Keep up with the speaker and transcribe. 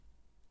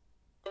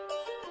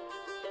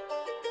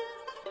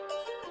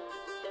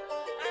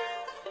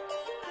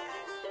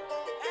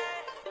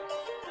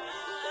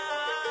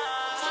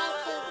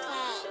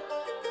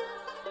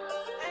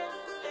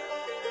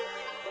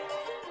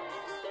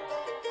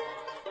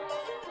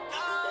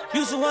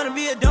Used to wanna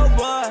be a dope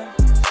boy,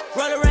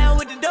 run around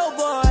with the dope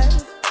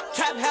boys.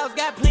 Trap house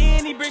got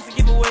plenty bricks to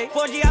give away.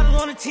 40 hours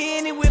on a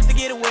 10 and whips to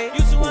get away.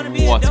 Used to wanna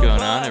be What's a dope going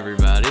boy. on,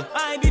 everybody?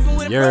 I ain't beefing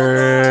with a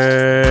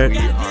Yer. We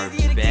are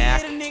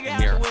back. We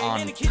are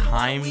on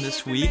time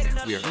this week.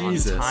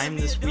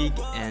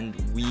 And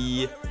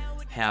we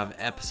have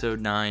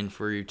episode 9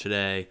 for you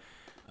today.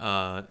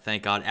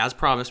 Thank God. As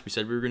promised, we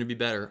said we were going to be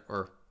better,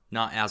 or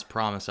not as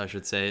promised, I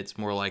should say. It's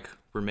more like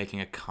we're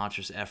making a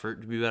conscious effort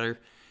to be better.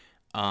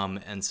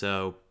 And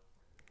so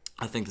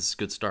I think this is a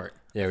good start.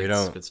 Yeah, we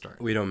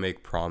don't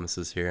make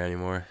promises here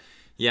anymore.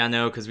 Yeah,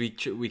 no, because we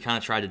kind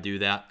of tried to do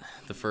that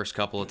the first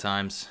couple of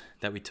times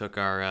that we took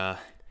our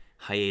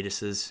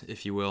hiatuses,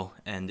 if you will,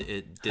 and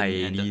it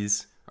didn't end up,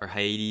 or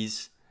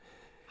hiatuses.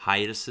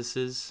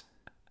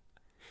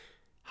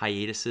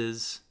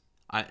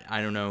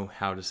 I don't know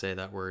how to say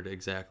that word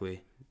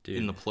exactly. Dude.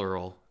 In the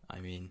plural.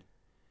 I mean,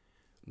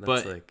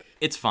 That's but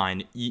it's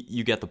fine.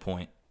 You get the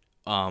point.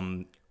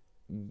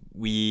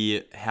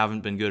 We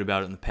haven't been good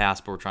about it in the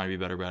past, but we're trying to be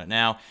better about it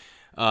now.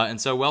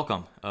 And so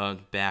welcome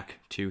back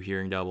to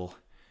Hearing Double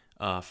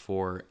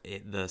for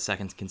the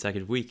second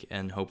consecutive week,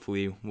 and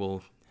hopefully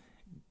we'll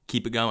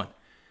keep it going.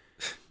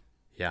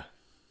 Yeah,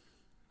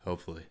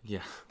 hopefully.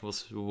 Yeah,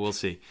 we'll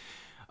see.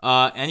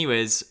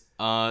 Anyways,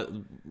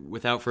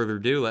 without further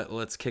ado,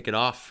 let's kick it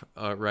off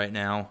right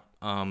now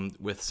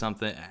with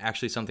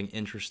something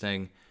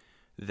interesting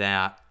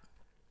that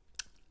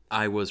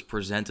I was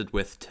presented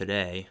with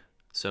today.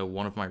 So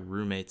one of my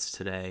roommates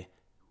today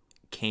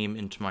came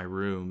into my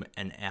room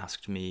and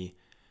asked me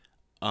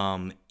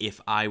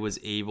if I was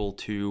able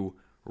to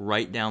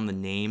write down the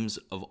names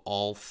of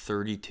all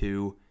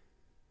 32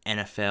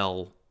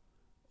 NFL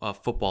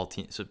football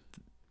teams, so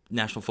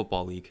National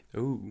Football League.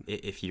 Ooh.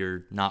 If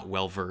you're not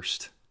well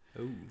versed.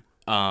 Ooh.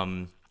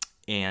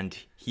 And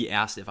he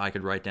asked if I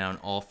could write down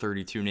all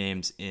 32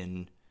 names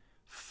in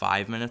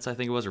 5 minutes, I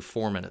think it was, or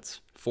 4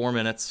 minutes. 4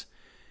 minutes.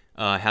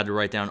 Had to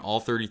write down all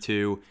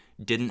 32.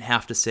 Didn't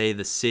have to say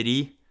the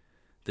city,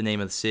 the name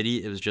of the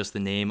city. It was just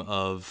the name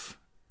of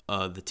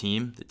the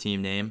team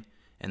name,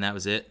 and that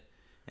was it.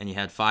 And you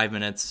had 5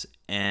 minutes,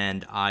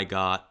 and I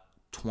got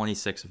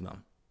 26 of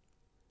them.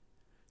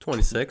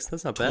 26?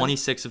 That's not bad.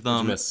 26 of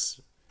them. Miss.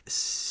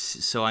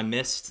 So I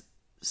missed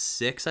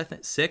 6, I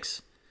think.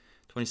 6?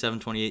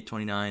 27, 28,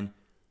 29,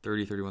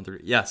 30, 31,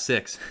 30. Yeah,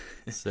 6.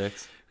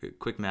 6.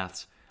 Quick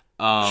maths.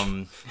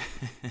 I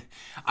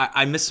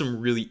missed some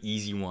really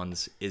easy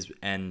ones,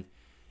 and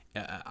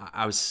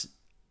I was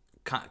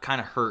kind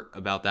of hurt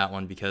about that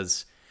one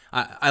because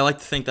I like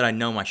to think that I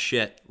know my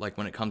shit, like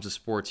when it comes to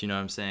sports, you know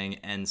what I'm saying?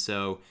 And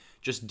so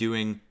just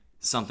doing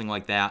something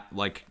like that,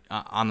 like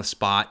on the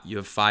spot, you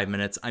have 5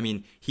 minutes. I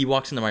mean, he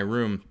walks into my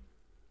room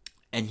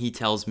and he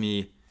tells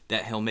me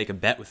that he'll make a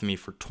bet with me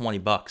for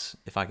 $20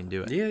 if I can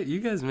do it. Yeah, you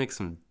guys make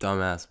some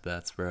dumbass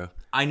bets, bro.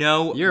 I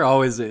know. You're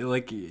always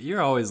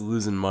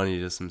losing money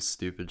to some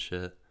stupid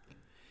shit.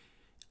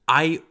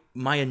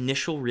 My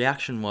initial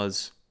reaction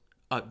was,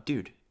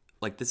 dude,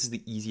 like this is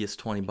the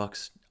easiest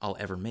 $20 I'll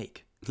ever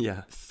make.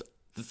 Yeah.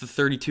 The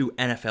 32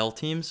 NFL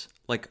teams,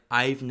 like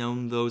I've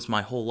known those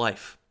my whole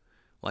life,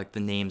 like the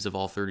names of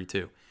all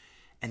 32.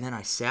 And then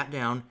I sat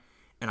down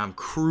and I'm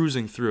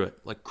cruising through it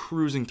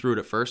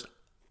at first.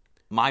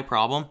 My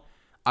problem,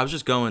 I was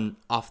just going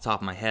off the top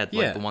of my head,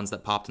 like the ones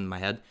that popped into my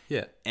head.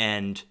 Yeah.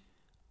 And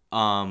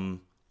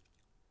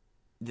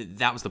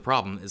that was the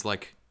problem, is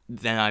like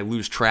then I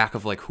lose track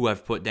of like who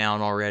I've put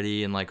down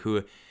already and like who,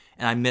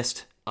 and I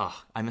missed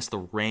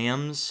the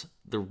Rams,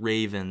 the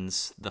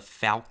Ravens, the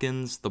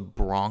Falcons, the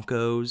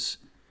Broncos.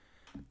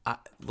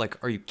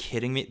 Like, are you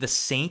kidding me? The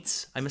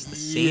Saints? I missed the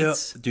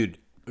Saints. Yeah. Dude,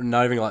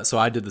 not even a lot. So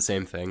I did the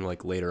same thing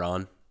like later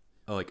on,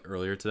 like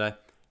earlier today.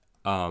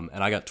 And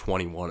I got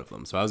 21 of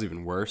them, so I was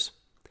even worse.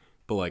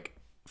 But like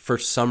for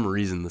some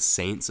reason, the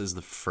Saints is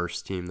the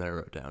first team that I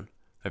wrote down.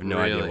 I have no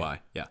idea why.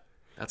 Yeah,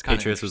 that's kind of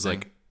Patriots was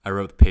like, I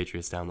wrote the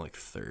Patriots down like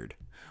third.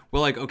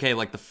 Well, like okay,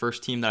 like the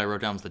first team that I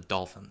wrote down was the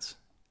Dolphins,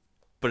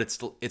 but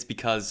it's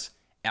because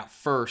at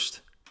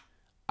first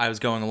I was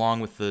going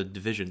along with the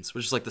divisions,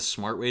 which is like the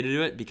smart way to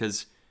do it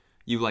because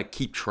you like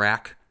keep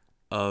track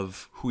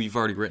of who you've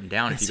already written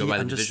down if you go by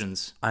the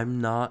divisions. I'm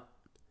not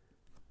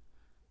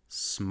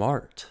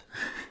smart.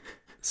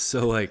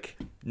 So like,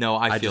 no,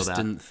 I feel just that.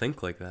 Didn't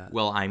think like that.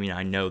 Well, I mean,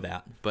 I know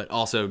that, but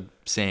also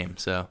same.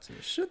 So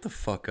shut the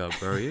fuck up,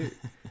 bro.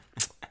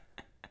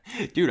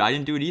 Dude, I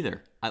didn't do it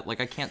either.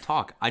 I can't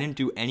talk. I didn't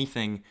do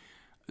anything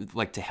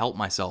like to help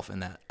myself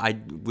in that. I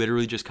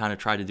literally just kind of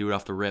tried to do it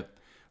off the rip,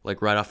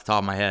 like right off the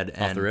top of my head.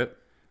 And off the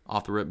rip?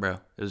 Off the rip, bro.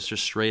 It was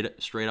just straight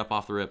up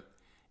off the rip.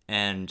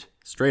 And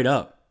straight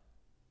up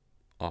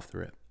off the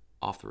rip.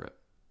 Off the rip.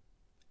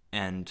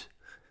 And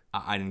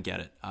I didn't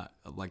get it.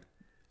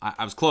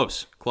 I was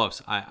close.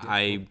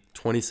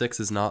 26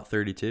 is not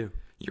 32.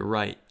 You're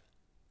right.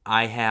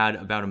 I had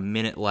about a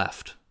minute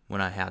left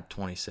when I had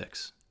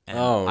 26. And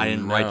I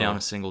didn't write down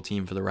a single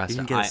team for the rest. You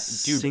didn't get a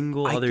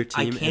single other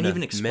team. I can't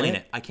even explain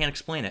minute? it. I can't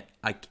explain it.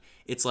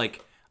 It's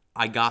like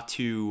I got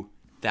to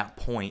that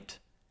point,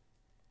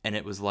 and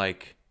it was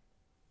like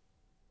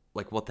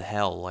like what the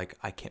hell? Like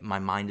I can't. My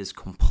mind is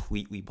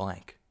completely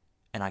blank,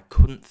 and I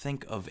couldn't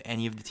think of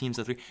any of the teams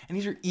that 3. And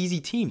these are easy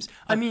teams.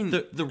 I mean,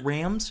 the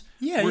Rams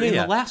were in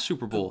the last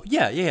Super Bowl.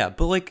 Yeah.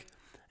 But like,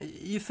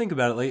 you think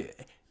about it,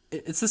 like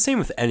it's the same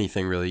with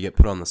anything really. You get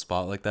put on the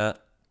spot like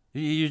that.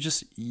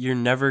 You're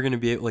never gonna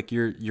be able, like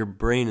your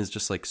brain is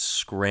just like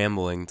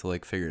scrambling to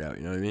like figure it out.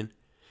 You know what I mean?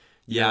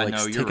 Yeah, like,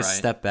 no, you're take right. a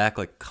step back,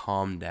 like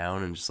calm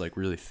down, and just like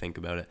really think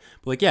about it.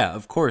 But like, yeah,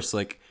 of course,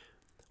 like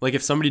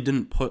if somebody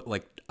didn't put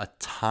like a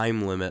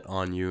time limit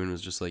on you and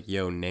was just like,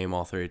 yo, name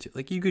all 32,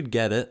 like you could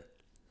get it.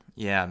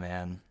 Yeah,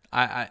 man.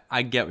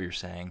 I get what you're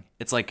saying.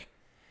 It's like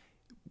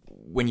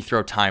when you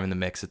throw time in the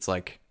mix, it's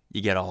like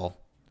you get all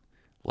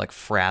like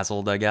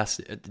frazzled, I guess.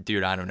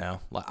 Dude, I don't know.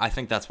 I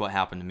think that's what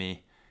happened to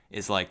me.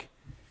 Is like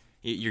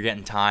you're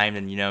getting timed,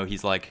 and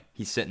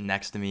he's sitting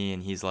next to me,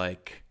 and he's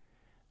like,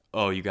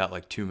 oh, you got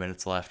like 2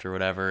 minutes left or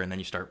whatever, and then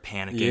you start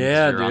panicking.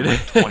 Yeah, you're on, dude.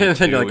 like, 22, and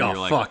then you're like, and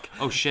oh, fuck.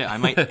 Oh shit, I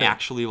might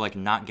actually like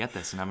not get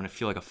this, and I'm gonna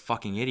feel like a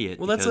fucking idiot.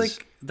 Well, that's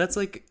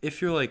like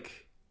if you're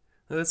like,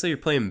 let's say you're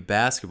playing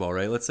basketball,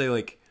 right? Let's say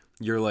like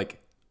you're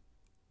like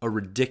a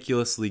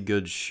ridiculously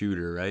good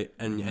shooter, right?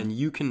 And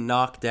you can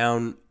knock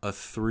down a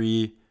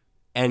 3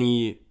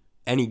 any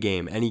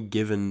game, any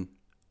given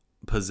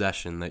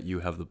possession that you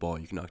have the ball,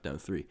 you can knock down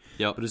 3.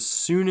 Yep. But as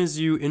soon as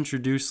you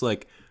introduce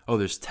like, oh,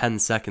 there's 10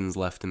 seconds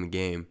left in the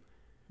game,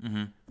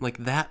 like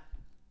that,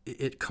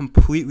 it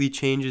completely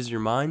changes your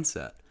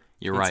mindset.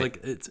 You're It's right. like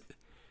it's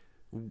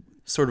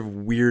sort of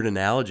weird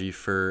analogy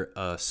for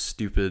a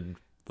stupid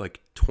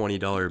like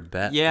 $20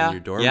 bet in your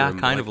dorm room.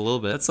 kind but, of a little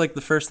bit. That's like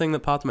the first thing that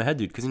popped in my head,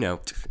 dude. Because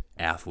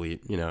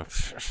athlete,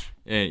 washed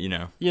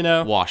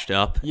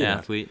up You know.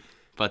 athlete,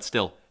 but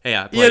still, hey,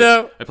 I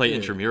play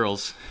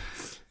intramurals.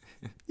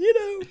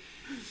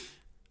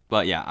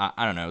 But yeah,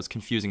 I don't know. It was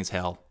confusing as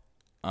hell.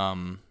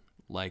 And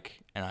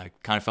I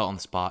kind of felt on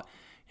the spot.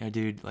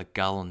 Dude, like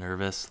got a little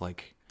nervous.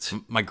 Like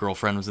my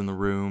girlfriend was in the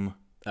room.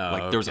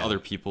 Oh, there was okay. other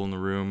people in the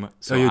room.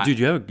 So dude,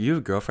 you have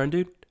a girlfriend,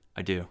 dude?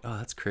 I do. Oh,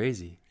 that's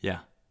crazy. Yeah.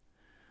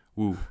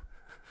 Woo.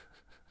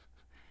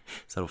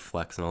 Is that a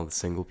flex on all the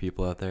single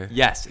people out there?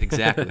 Yes,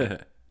 exactly.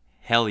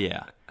 Hell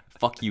yeah.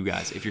 Fuck you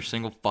guys. If you're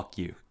single, fuck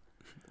you.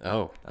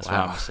 Oh, That's wow.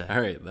 what I'm gonna say.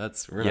 All right,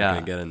 we're Yeah. not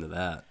gonna get into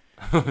that.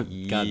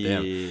 God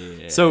damn.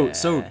 Yeah. So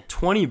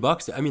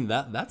 $20. I mean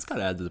that's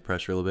gotta add to the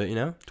pressure a little bit,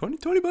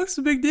 $20 is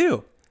a big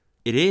deal.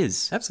 It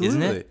is. Absolutely.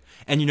 Isn't it?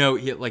 And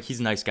he's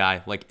a nice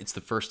guy. Like it's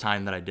the first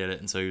time that I did it,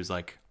 and so he was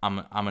like,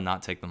 I'm gonna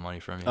not take the money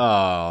from you.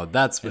 Oh,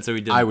 that's And so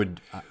he did. I would.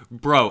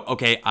 Bro,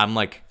 okay, I'm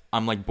like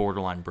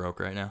borderline broke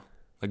right now.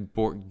 Like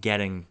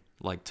getting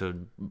like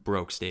to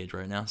broke stage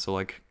right now. So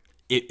like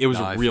it was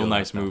I a real feel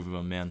nice that, though. move of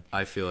him, man.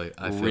 I feel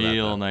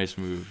Real nice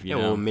move. You Yeah,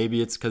 know? well,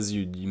 maybe it's because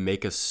you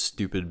make a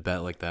stupid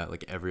bet like that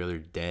like every other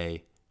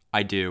day.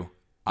 I do.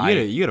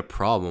 You get a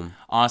problem.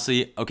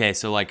 Honestly, okay,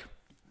 so like,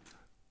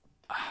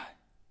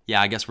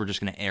 yeah, I guess we're just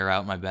gonna air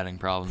out my betting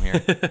problem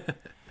here.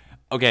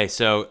 Okay,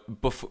 so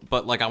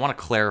but like I want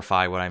to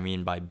clarify what I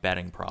mean by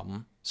betting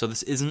problem. So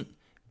this isn't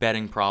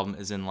betting problem,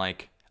 as in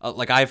like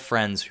I have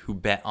friends who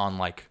bet on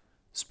like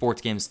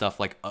sports game stuff,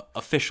 like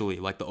officially,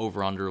 like the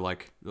over under,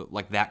 like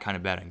that kind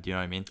of betting. Do you know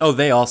what I mean? Oh,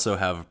 they also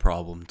have a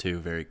problem too,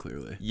 very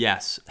clearly.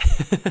 Yes.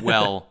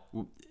 Well,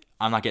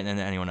 I'm not getting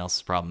into anyone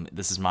else's problem.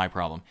 This is my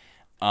problem.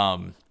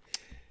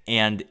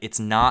 And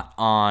it's not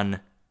on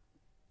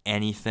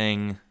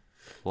anything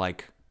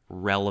like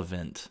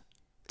relevant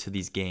to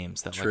these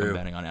games that like I'm True.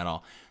 betting on at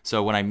all.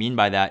 So what I mean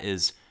by that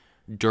is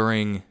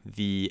during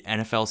the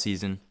NFL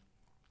season,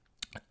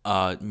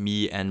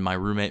 me and my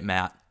roommate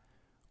Matt,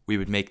 we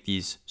would make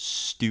these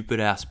stupid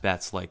ass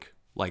bets like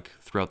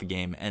throughout the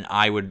game, and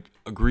I would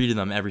agree to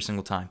them every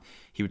single time.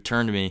 He would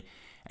turn to me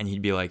and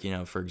he'd be like,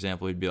 for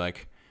example, he'd be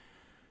like,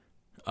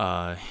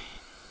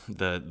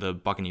 the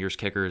Buccaneers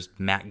kicker is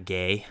Matt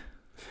Gay.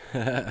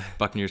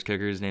 Buccaneers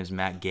kicker, his name's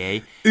Matt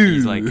Gay.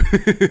 He's like,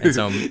 and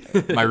so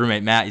my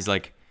roommate Matt, he's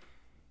like,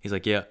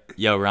 yeah,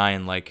 yo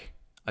Ryan, like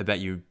I bet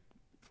you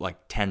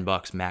like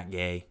 $10 Matt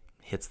Gay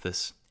hits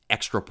this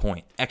extra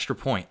point.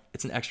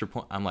 It's an extra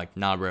point. I'm like,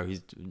 nah, bro.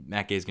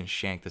 Matt Gay's gonna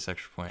shank this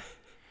extra point.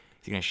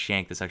 He's gonna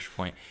shank this extra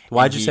point.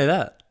 Why'd you say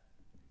that?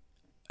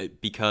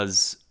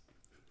 Because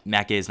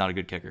Matt Gay is not a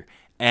good kicker,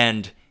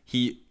 and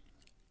he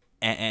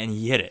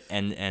hit it,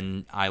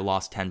 and I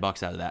lost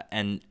 $10 out of that,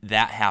 and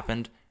that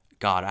happened.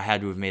 God, I had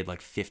to have made like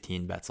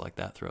 15 bets like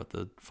that throughout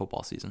the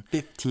football season.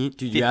 15?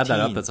 Dude, you add that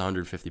up, 15. that's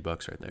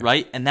 $150 right there.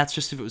 Right? And that's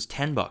just if it was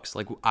 $10.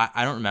 Like,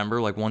 I don't remember.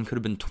 Like, one could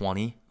have been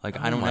 20. Like,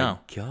 I don't my know.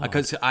 God.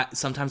 Because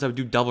sometimes I would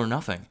do double or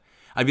nothing.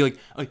 I'd be like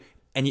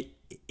and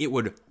it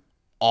would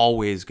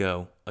always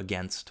go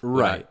against.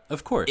 Right.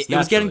 Of course. It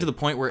was getting to the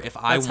point where if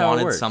I That's how it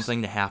wanted works.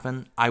 something to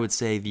happen, I would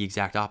say the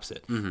exact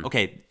opposite. Mm-hmm.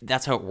 Okay,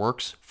 that's how it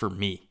works for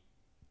me.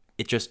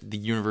 It just, the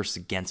universe is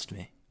against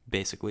me.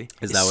 Basically,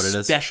 is that what it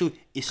is?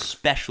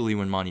 Especially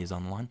when money is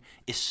on the line.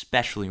 I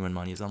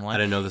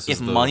didn't know this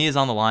was if money is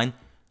on the line,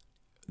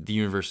 the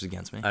universe is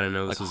against me. I didn't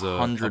know this was a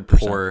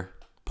 100%.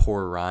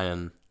 poor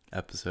Ryan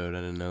episode. I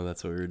didn't know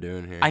that's what we were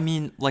doing here. I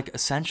mean, like,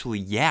 essentially,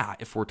 yeah,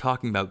 if we're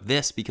talking about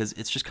this, because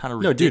it's just kind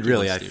of no, ridiculous. dude,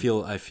 really,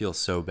 dude. I feel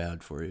so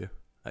bad for you.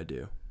 I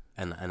do,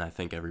 and I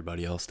think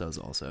everybody else does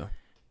also.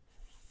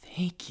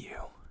 Thank you.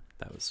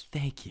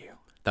 Thank you.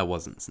 That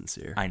wasn't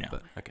sincere. I know.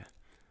 But okay.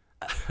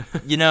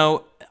 You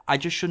know, I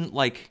just shouldn't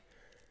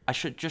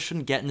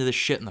shouldn't get into this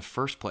shit in the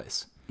first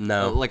place.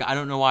 No. Like, I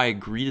don't know why I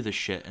agree to this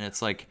shit, and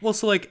it's like, Well,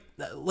 so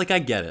like I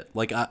get it.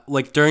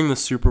 Like during the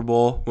Super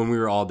Bowl when we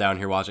were all down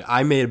here watching,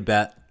 I made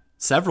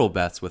several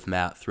bets with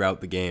Matt throughout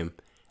the game.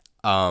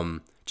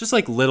 Just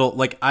like little,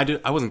 like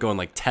I wasn't going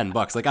like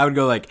 $10. Like I would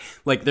go like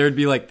they'd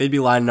be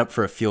lining up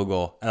for a field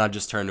goal, and I'd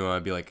just turn to him.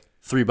 I'd be like,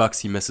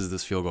 $3, he misses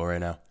this field goal right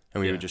now,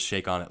 and we would just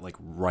shake on it like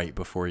right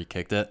before he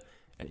kicked it.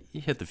 And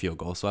he hit the field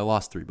goal, so I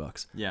lost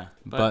 $3. yeah,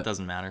 but it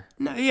doesn't matter.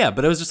 No, yeah,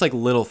 but it was just like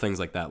little things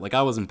like that. Like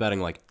I wasn't betting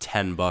like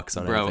 $10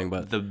 on Bro, anything,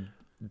 but the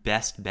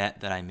best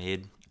bet that I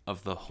made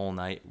of the whole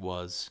night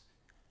was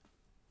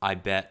I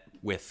bet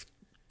with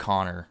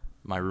Connor,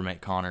 my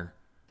roommate Connor,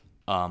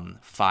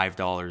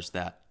 $5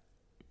 that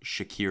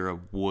Shakira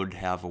would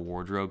have a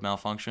wardrobe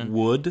malfunction.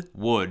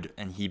 Would,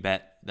 and he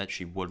bet that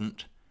she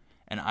wouldn't.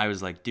 And I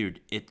was like, dude,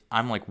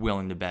 I'm like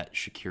willing to bet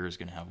Shakira's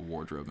gonna have a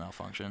wardrobe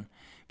malfunction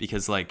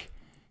because, like,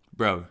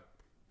 bro,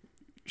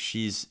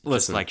 she's just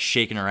Listen. like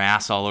shaking her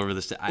ass all over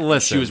this.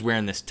 Listen. She was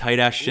wearing this tight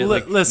ass shit.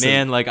 Listen. Like,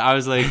 man, like I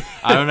was like,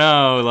 I don't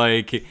know,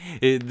 like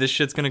this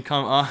shit's gonna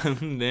come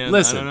on. Man,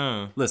 listen, I don't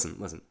know.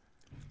 listen.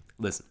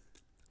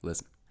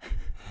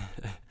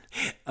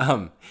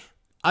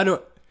 I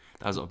don't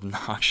That was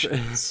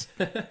obnoxious.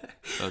 That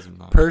was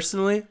obnoxious.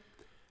 personally.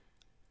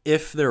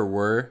 If there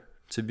were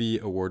to be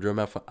a wardrobe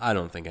malfunction, I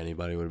don't think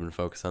anybody would have been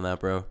focused on that,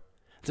 bro.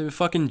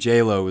 Fucking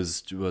J-Lo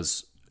was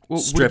Well,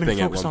 stripping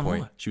at focused one on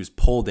point. what? She was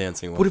pole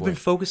dancing at one Would have point. been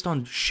focused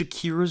on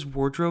Shakira's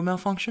wardrobe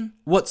malfunction.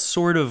 What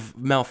sort of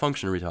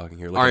malfunction are we talking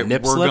here? Like All a right,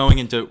 nip we're slip? going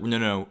into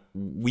no.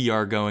 We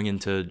are going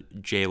into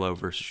J-Lo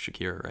versus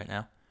Shakira right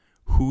now.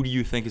 Who do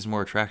you think is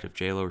more attractive,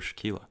 J-Lo or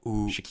Shakira?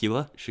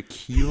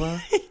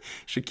 Shakira?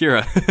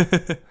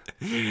 Shakira.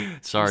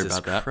 Sorry Jesus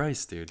about that.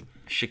 Christ, dude.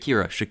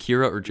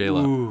 Shakira or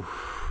J-Lo?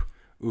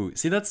 Ooh.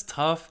 See, that's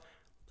tough.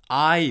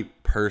 I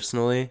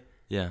personally,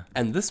 Yeah.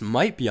 and this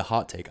might be a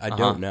hot take. I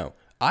don't know.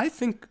 I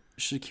think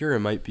Shakira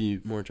might be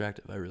more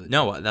attractive. I really do.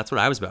 No, that's what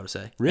I was about to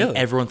say. Really? And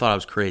everyone thought I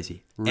was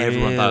crazy.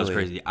 Everyone thought I was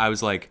Really? crazy. I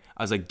was like,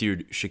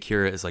 dude,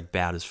 Shakira is like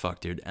bad as fuck,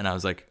 dude. And I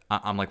was like,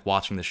 I'm like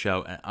watching the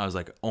show, and I was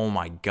like, oh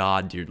my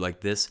god, dude, like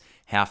this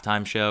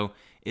halftime show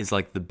is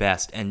like the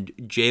best. And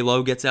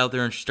J-Lo gets out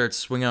there and she starts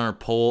swinging on her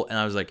pole, and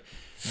I was like,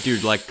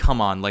 dude, like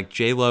come on, like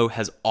J-Lo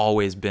has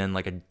always been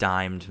like a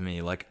dime to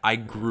me. Like I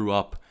grew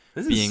up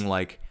being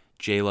like,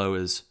 J-Lo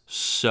is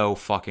so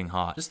fucking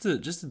hot. Just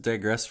to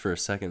digress for a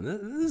second,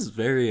 this is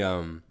very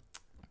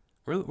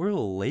we're a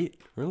little late.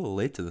 We're a little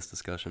late to this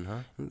discussion,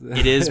 huh?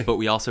 It is, but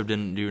we also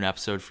didn't do an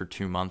episode for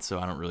 2 months, so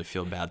I don't really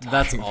feel bad talking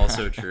That's about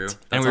also it. true. And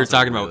That's we were also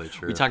talking really about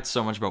true. we talked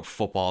so much about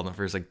football in the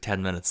first like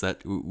 10 minutes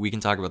that we can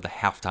talk about the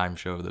halftime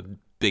show of the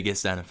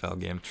biggest NFL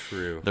game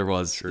True. there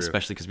was, True.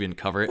 especially because we didn't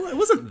cover it. Well, it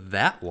wasn't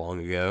that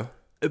long ago.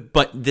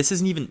 But this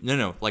isn't even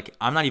no. Like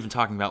I'm not even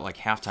talking about like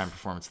halftime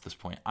performance at this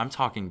point. I'm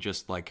talking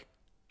just like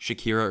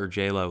Shakira or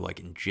J-Lo, like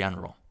in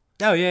general,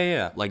 Oh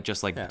yeah. like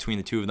just like between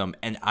the two of them.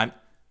 And I'm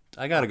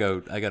I gotta.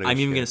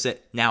 even gonna say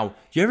now.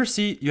 You ever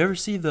see there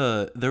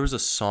was a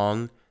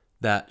song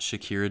that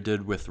Shakira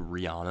did with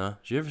Rihanna?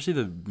 Did you ever see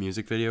the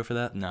music video for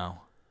that?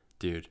 No,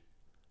 Dude.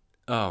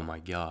 Oh my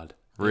god.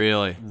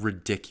 really.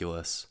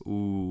 Ridiculous.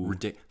 Ooh.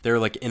 They were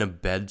like in a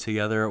bed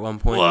together at one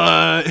point.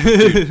 What?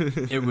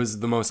 It was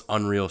the most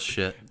unreal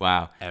shit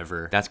Wow,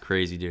 ever. that's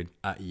crazy, dude.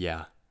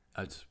 Yeah.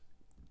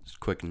 Just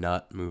quick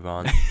nut, move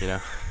on, you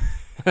know?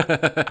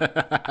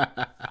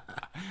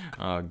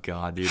 Oh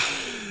god, dude.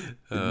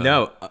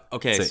 No.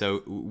 Okay, say-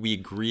 so we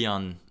agree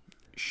on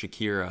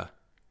Shakira,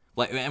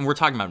 like, and we're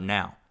talking about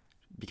now,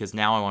 because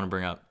now I want to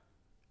bring up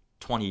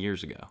 20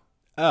 years ago.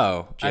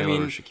 Oh, I J-Lo or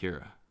mean,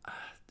 Shakira.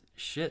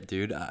 shit,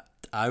 dude.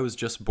 I was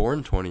just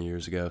born 20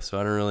 years ago, so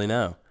I don't really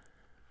know.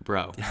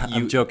 Bro,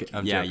 I'm joking.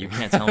 I'm yeah, joking. you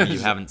can't tell me you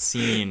haven't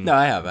seen No,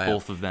 I have.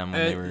 both of them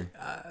when they were.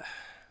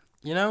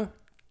 You know,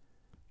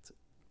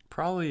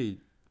 probably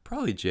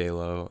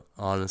J-Lo,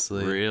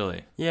 honestly.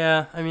 Really?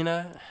 Yeah, I mean,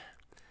 I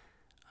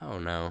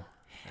don't know.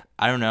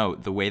 I don't know.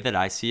 The way that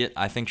I see it,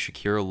 I think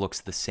Shakira looks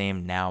the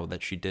same now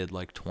that she did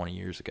like 20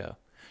 years ago.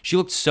 She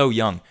looked so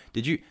young.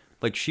 Did you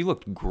like? She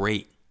looked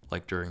great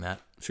like during that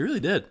She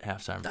really did.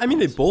 halftime. I mean,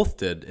 they performance. both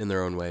did in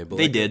their own way, but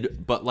They like,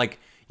 did, but like,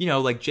 you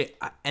know, like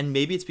and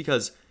maybe it's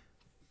because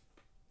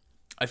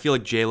I feel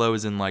like J-Lo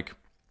is in like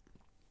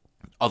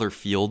other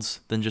fields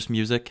than just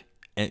music.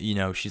 And, you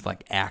know, she's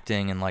like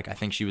acting, and like I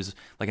think she was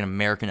like an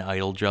American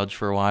Idol judge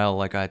for a while.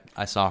 Like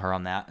I saw her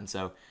on that, and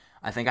so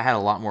I think I had a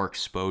lot more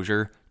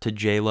exposure to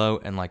J-Lo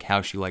and like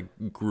how she like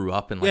grew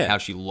up and like Yeah. how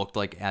she looked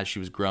like as she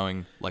was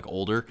growing like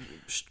older.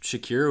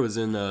 Shakira was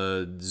in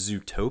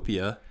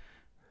Zootopia.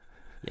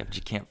 Yeah, but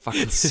you can't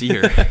fucking see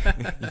her.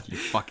 You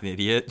fucking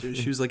idiot.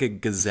 She was like a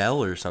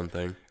gazelle or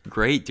something.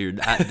 Great, dude.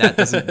 That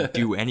doesn't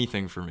do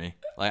anything for me.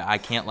 Like I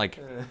can't like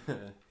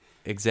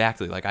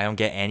exactly. Like, I don't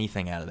get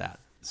anything out of that.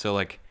 So,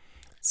 like,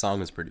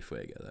 Song is pretty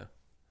fuego though.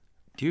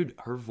 dude,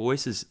 her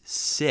voice is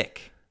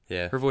sick.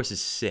 Yeah. Her voice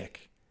is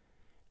sick.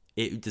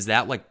 Does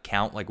that, like,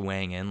 count, like,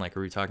 weighing in? Like,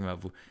 are we talking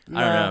about...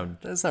 I don't know.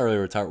 That's not really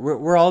what we're talking.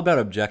 We're all about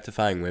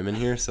objectifying women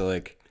here, so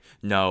like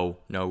No,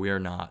 we are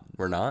not.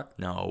 we're not.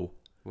 No.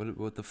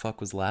 What the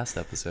fuck was last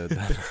episode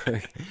then?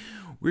 Like,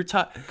 We're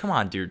talking... Come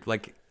on, dude.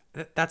 Like,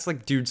 that's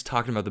like dudes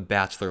talking about The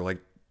Bachelor. Like,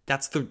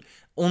 that's the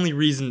only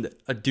reason that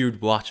a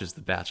dude watches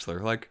The Bachelor.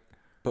 Like...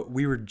 but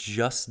we were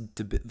just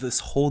this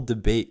whole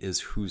debate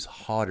is who's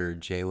hotter,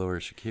 J-Lo or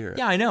Shakira.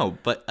 Yeah, I know.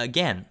 But,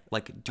 again,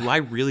 like, do I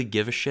really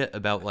give a shit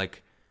about,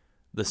 like,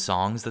 the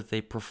songs that they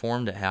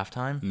performed at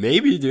halftime?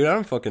 Maybe, dude. I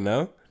don't fucking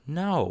know.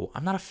 No,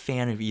 I'm not a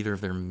fan of either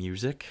of their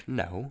music.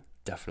 No,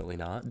 definitely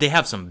not. They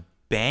have some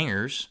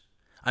bangers.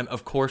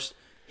 Of course,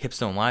 Hips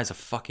Don't Lie is a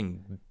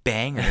fucking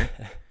banger,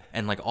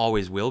 and like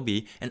always will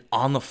be. And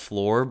On the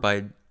Floor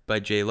by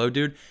J-Lo,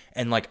 dude.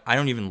 And like I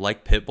don't even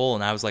like Pitbull,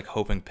 and I was like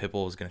hoping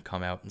Pitbull was gonna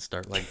come out and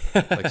start like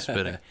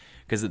spitting,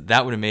 because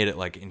that would have made it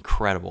like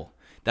incredible.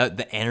 That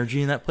the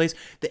energy in that place,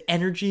 the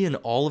energy in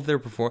all of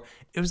their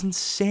it was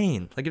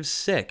insane. Like, it was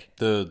sick.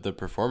 The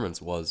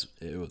performance was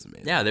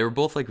amazing. Yeah, they were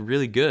both like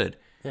really good.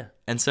 Yeah.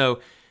 And so,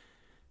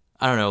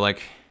 I don't know,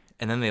 like,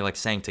 and then they like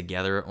sang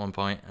together at one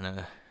point,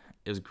 and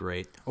it was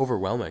great.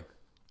 Overwhelming.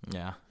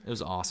 Yeah, it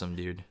was awesome,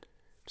 dude.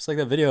 Just like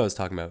that video I was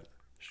talking about.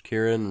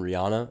 Shakira and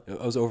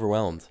Rihanna. I was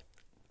overwhelmed.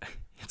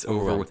 It's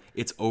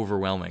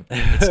overwhelming.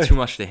 It's too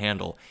much to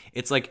handle.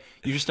 It's like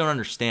you just don't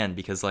understand,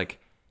 because like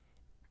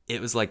it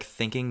was like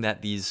thinking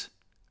that these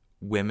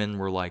women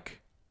were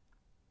like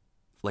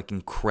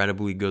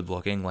incredibly good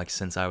looking, like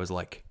since I was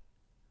like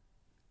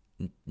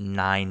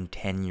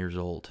 9-10 years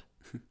old.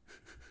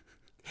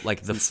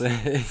 Like I'm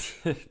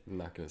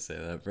not gonna say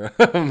that, bro.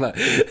 I'm not.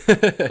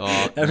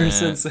 Ever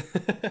since.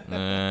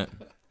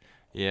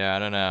 Yeah, I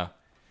don't know.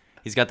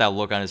 He's got that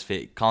look on his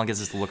face. Colin gets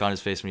this look on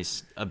his face when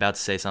he's about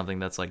to say something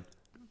that's like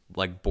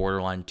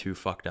borderline too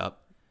fucked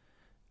up.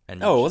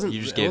 And it wasn't.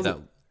 You just gave that.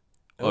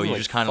 Oh, you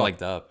just kind of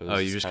like. Up. Oh,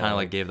 you just kind of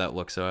like gave that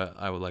look, so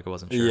I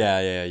wasn't sure.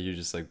 Yeah. You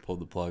just like pulled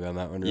the plug on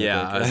that one.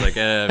 Yeah, I was like,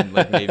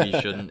 maybe you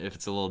shouldn't if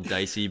it's a little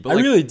dicey. But I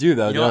like, really do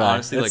though. You know,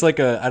 honestly, it's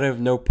like I have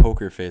no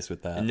poker face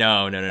with that.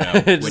 No.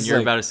 When you're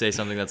about to say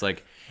something that's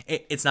like,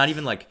 it's not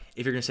even like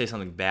if you're gonna say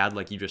something bad,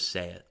 like you just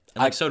say it.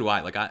 And like so do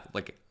I.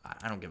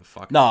 I don't give a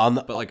fuck.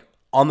 No, but like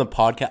on the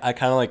podcast, I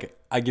kind of like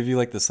I give you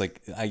like this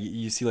like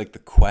you see like the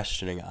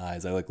questioning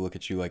eyes. I like look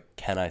at you like,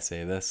 can I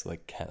say this?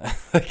 Like, can I?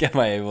 Like, am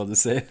I able to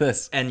say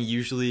this? And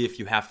usually, if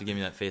you have to give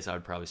me that face, I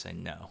would probably say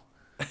no.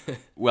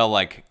 Well,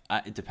 like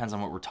it depends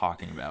on what we're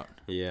talking about.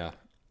 Yeah.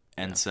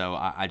 And so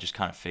I just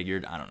kind of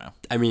figured, I don't know.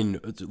 I mean,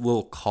 it's a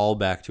little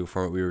callback to a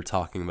format we were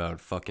talking about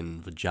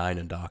fucking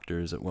vagina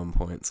doctors at one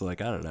point. So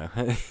like, I don't know.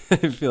 I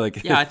feel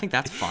like I think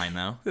that's fine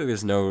though. I feel like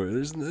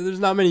there's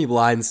not many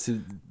lines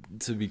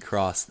to be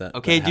crossed that.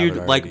 Okay, that dude.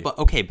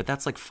 already. But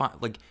that's like fine.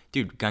 Like,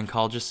 dude,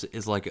 gynecologist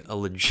is like a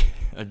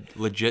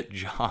legit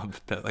job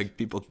that like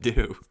people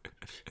do.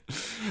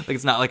 Like,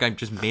 it's not like I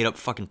just made up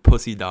fucking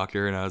pussy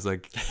doctor and I was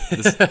like,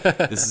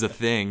 this is a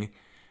thing.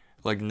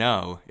 Like,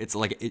 no, it's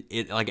like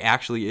it like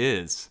actually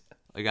is.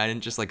 Like, I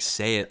didn't just like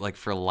say it like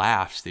for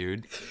laughs,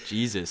 dude.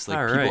 Jesus,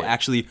 like people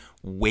actually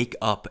wake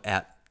up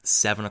at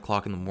 7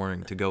 o'clock in the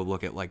morning to go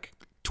look at like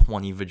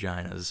 20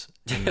 vaginas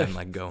and then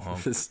like go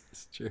home. This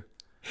is true.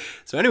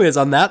 So anyways,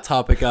 on that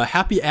topic,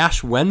 happy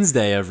Ash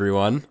Wednesday,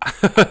 everyone.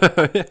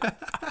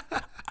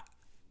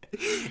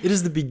 It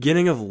is the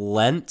beginning of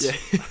Lent,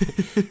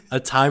 a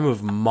time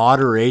of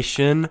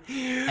moderation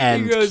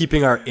and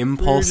keeping our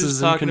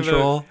impulses in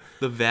control.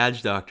 The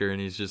vag doctor, and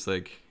he's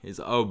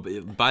oh,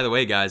 by the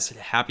way, guys,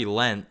 happy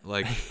Lent.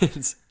 Like,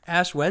 it's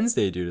Ash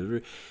Wednesday,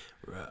 dude.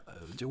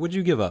 What'd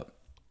you give up?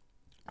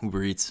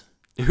 Uber Eats.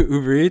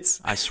 Uber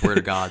Eats? I swear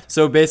to God.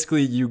 So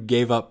basically, you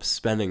gave up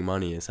spending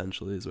money,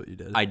 essentially, is what you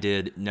did. I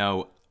did.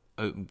 No,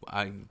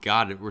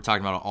 God, we're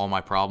talking about all my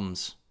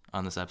problems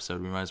on this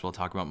episode. We might as well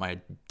talk about my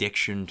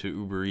addiction to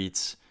Uber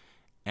Eats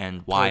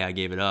and why I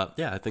gave it up.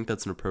 Yeah, I think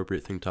that's an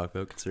appropriate thing to talk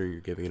about, considering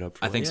you're giving it up.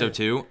 I think so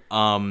too.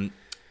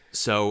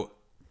 So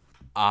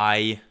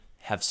I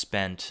have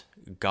spent,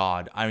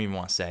 God, I don't even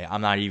want to say.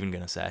 I'm not even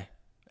gonna say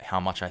how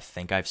much I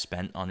think I've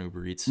spent on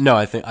Uber Eats. No,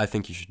 I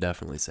think you should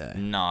definitely say.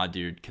 Nah,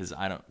 dude, because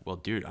I don't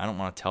want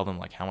to tell them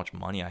like how much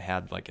money I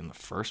had like in the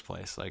first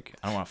place. Like,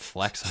 I don't want to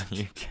flex on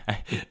you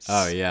guys.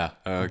 Oh yeah,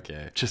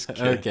 okay, Just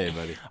kidding. Okay,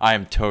 buddy. I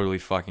am totally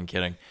fucking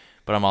kidding,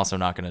 but I'm also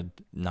not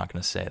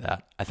gonna say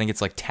that. I think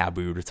it's like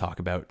taboo to talk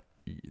about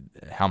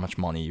how much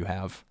money you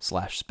have /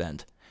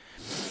 spend.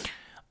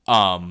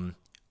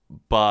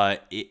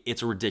 But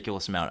it's a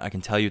ridiculous amount. I can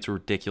tell you it's a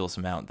ridiculous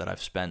amount that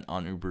I've spent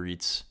on Uber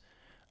Eats.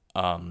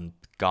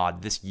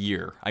 God, this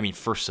year, I mean,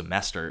 first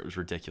semester it was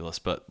ridiculous,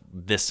 but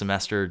this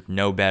semester,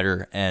 no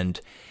better. And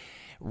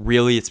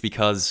really, it's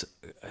because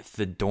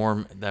the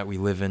dorm that we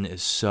live in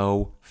is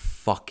so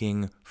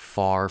fucking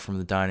far from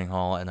the dining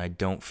hall, and I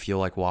don't feel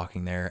like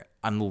walking there.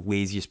 I'm the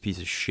laziest piece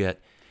of shit,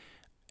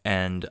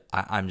 and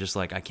I'm just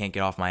like, I can't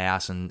get off my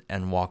ass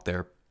and walk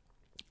there.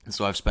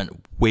 So I've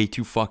spent way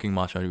too fucking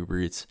much on Uber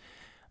Eats.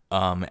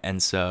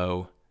 And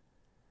so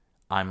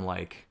I'm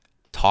like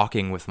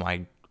talking with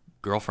my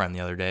girlfriend the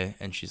other day,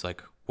 and she's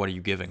like, "What are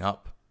you giving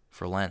up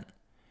for Lent?"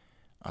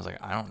 I was like,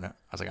 "I don't know."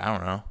 I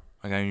don't know.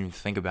 Like, I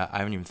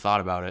haven't even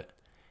thought about it.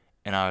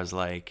 And I was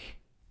like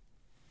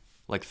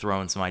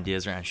throwing some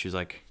ideas around. She was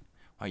like,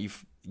 "Why don't you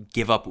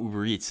give up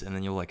Uber Eats, and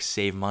then you'll like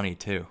save money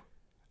too?"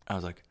 I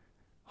was like,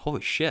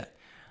 "Holy shit!"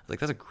 I was like,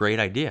 "That's a great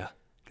idea,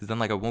 because then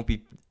like I won't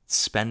be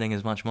spending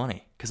as much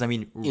money." Because I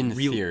mean, In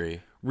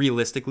theory.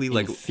 realistically, In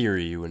like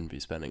theory, you wouldn't be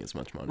spending as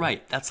much money.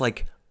 right, that's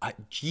like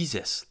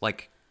Jesus,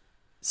 like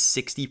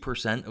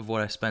 60% of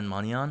what I spend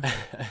money on.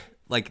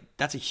 Like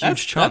that's a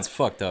huge chunk. That's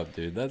fucked up,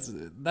 dude.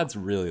 That's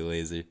really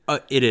lazy.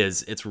 It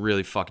is. It's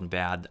really fucking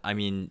bad. I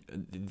mean,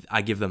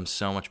 I give them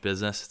so much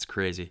business. It's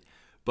crazy.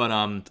 But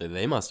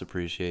They must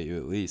appreciate you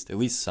at least. At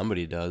least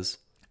somebody does.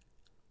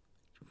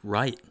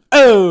 right.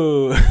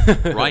 Oh,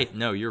 Right.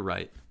 No, you're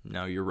right.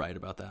 No, you're right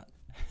about that.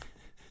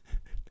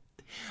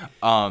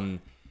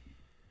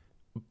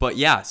 But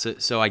yeah,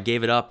 so I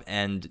gave it up,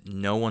 and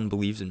no one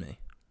believes in me.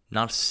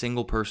 Not a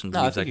single person No,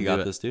 I believes I think can you do got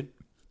it. this, dude.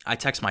 I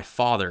text my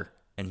father,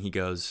 and he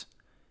goes,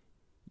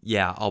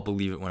 "Yeah, I'll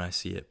believe it when I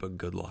see it, but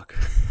good luck."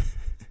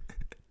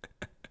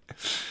 I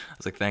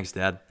was like, "Thanks,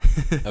 Dad."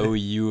 Oh,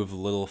 you of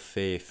little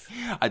faith.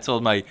 I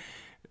told my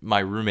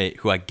roommate,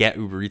 who I get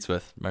Uber Eats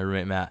with, my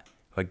roommate Matt,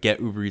 who I get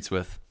Uber Eats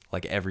with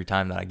like every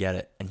time that I get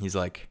it, and he's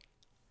like,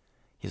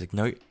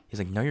 "No,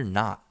 you're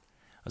not."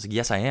 I was like,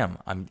 "Yes, I am.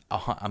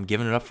 I'm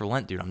giving it up for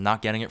Lent, dude. I'm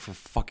not getting it for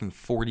fucking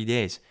 40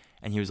 days."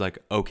 And he was like,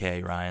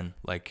 "Okay, Ryan,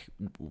 like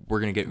we're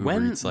gonna get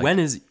Uber Eats." Like, when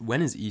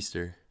is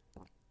Easter?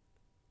 I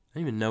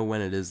don't even know when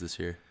it is this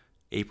year.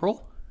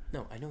 April?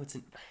 No, I know it's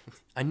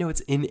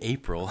in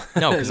April.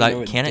 No, because I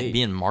don't know can't what it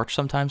be in March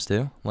sometimes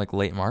too? Like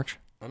late March?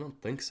 I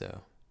don't think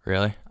so.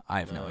 Really? I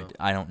have no No. idea.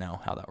 I don't know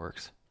how that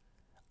works.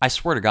 I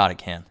swear to God, it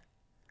can.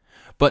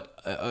 But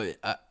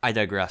I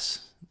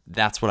digress.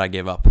 That's what I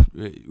gave up.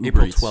 Uber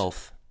April Eats.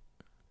 12th.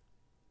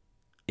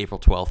 April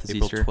 12th is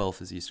April Easter.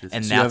 12th is Easter.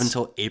 And so you have that's-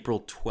 until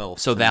April 12th.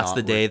 So to that's not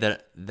the work. day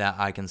that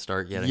I can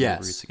start getting Uber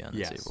Eats again.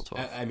 Yes. It's April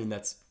 12th. I mean,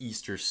 that's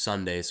Easter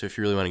Sunday. So if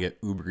you really want to get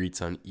Uber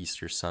Eats on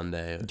Easter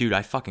Sunday, Dude,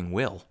 I fucking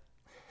will.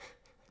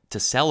 To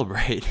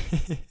celebrate.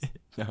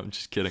 No, I'm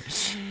just kidding.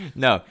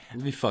 No.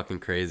 it'd be fucking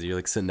crazy. You're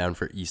like sitting down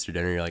for Easter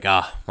dinner. You're like,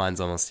 mine's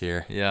almost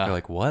here. Yeah. You're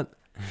like, what?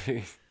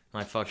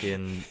 My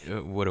fucking,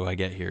 what do I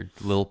get here?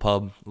 Lil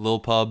Pub, little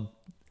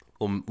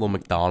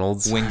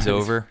McDonald's. wings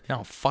over.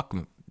 No, fuck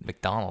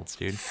McDonald's,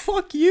 dude.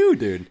 Fuck you,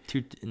 dude.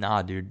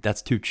 Nah, dude,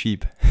 that's too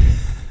cheap.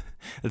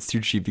 That's too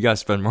cheap. You gotta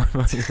spend more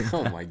money.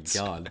 Oh my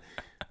god.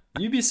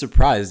 You'd be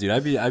surprised, dude.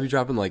 I'd be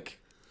dropping like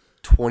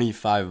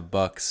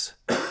 $25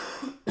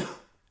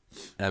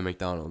 at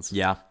McDonald's.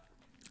 Yeah.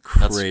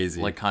 That's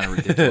Crazy. like kind of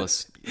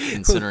ridiculous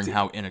considering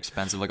how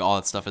inexpensive like all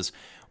that stuff is.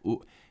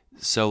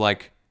 So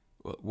like,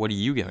 what are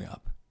you giving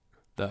up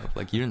though?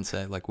 Like you didn't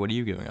say, like, what are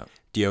you giving up?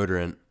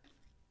 Deodorant.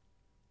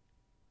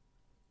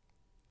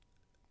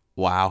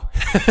 Wow.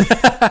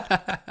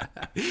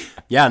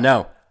 Yeah,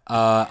 no.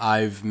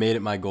 I've made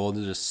it my goal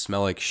to just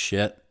smell like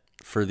shit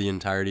for the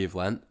entirety of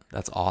Lent.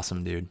 That's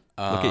awesome, dude.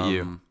 Look at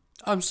you.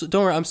 Don't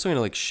worry, I'm still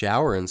gonna like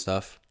shower and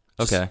stuff.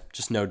 Okay.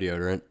 Just no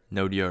deodorant.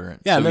 No deodorant.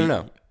 Yeah, So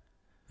no.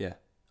 Yeah.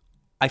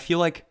 I feel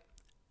like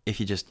if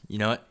you just, you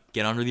know what,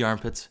 get under the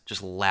armpits,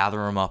 just lather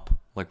them up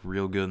like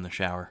real good in the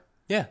shower.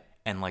 Yeah.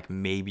 And like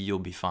maybe you'll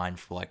be fine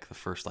for like the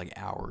first like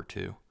hour or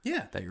two.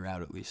 Yeah. That you're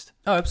out at least.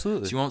 Oh,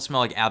 absolutely. So you won't smell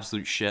like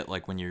absolute shit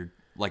like when you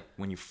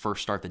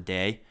first start the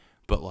day,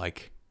 but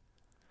like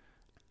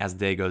as the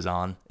day goes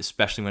on,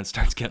 especially when it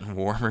starts getting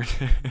warmer.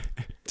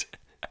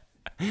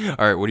 All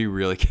right, what are you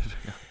really giving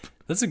up?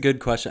 That's a good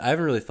question. I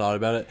haven't really thought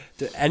about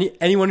it.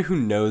 Anyone who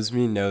knows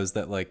me knows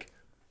that like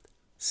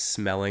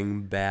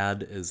smelling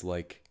bad is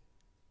like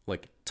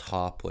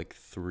top like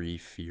 3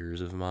 fears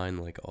of mine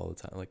like all the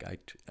time. Like I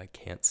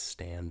can't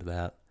stand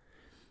that.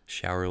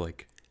 Shower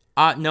like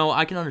No,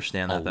 I can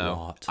understand that A though.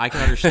 lot. I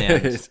can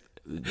understand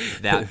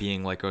that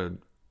being like a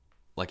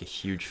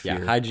huge fear.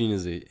 yeah, hygiene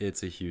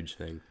it's a huge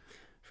thing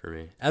for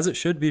me. As it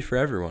should be for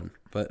everyone,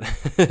 but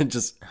it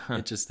just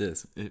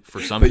is.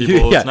 For some But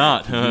people, it's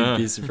not. You'd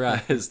be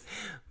surprised.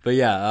 But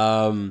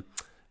yeah,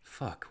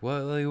 fuck.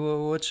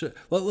 What should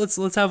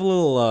let's have a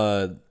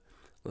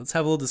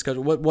little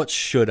discussion. What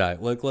should I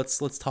like? Let's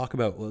talk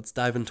about. Let's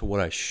dive into what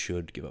I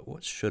should give up.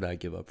 What should I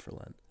give up for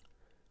Lent?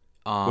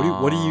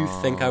 What do you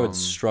think I would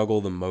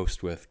struggle the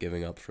most with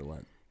giving up for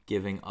Lent?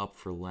 Giving up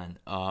for Lent.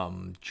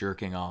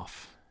 Jerking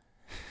off.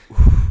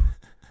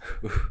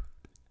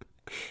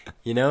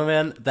 You know,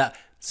 man. That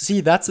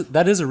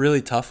is a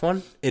really tough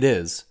one. It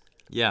is,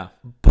 Yeah.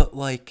 but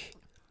like,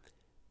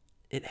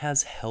 it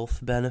has health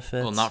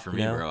benefits. Well, not for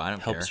me, you know? bro. I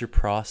don't Helps care. your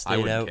prostate I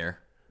wouldn't out. care.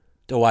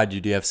 Oh, why do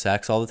you have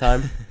sex all the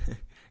time?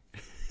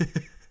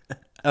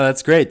 Oh,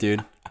 that's great,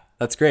 dude.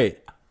 That's great.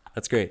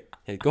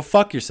 Hey, go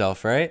fuck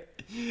yourself, right?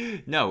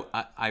 No,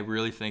 I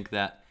really think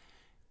that,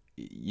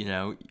 you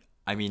know,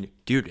 I mean,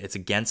 dude, it's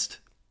against,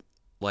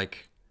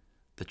 like,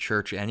 the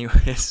church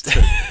anyways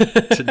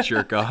to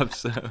jerk off.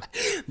 So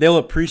They'll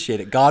appreciate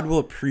it. God will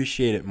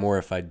appreciate it more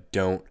if I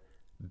don't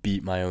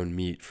beat my own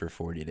meat for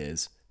 40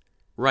 days.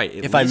 right,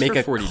 If I make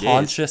a 40 days.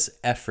 conscious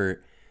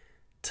effort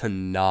to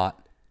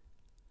not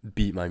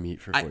beat my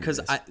meat for 40 Because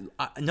days.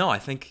 I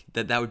think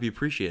that would be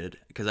appreciated,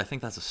 because I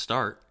think that's a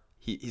start.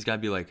 He's got to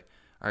be like,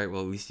 all right,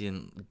 well, at least you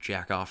didn't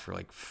jack off for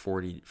like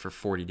 40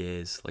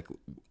 days. Like,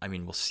 I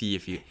mean, we'll see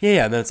if you.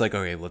 Yeah, and then it's like,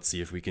 okay, let's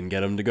see if we can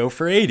get him to go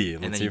for 80.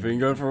 And Let's then see if we can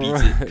go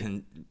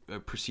for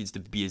proceeds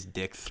to beat his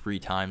dick 3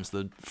 times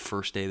the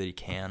first day that he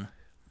can.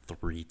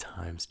 3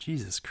 times.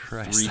 Jesus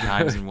Christ. 3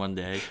 times in one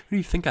day. Who do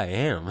you think I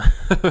am?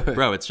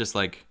 Bro, it's just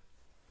like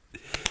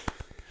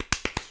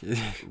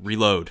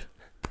reload.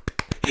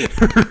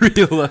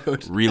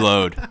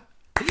 Reload.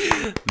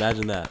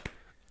 Imagine that.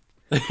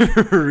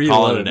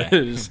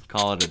 Reload.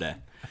 Call it a day.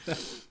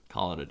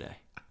 Call it a day.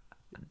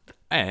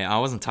 Hey, I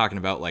wasn't talking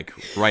about like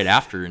right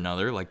after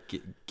another. Like,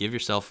 give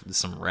yourself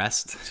some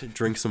rest.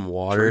 Drink some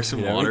water. Drink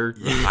some water.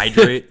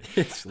 Hydrate.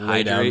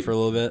 Lay down for a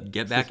little bit.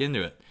 Get back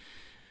into it.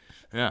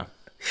 Yeah.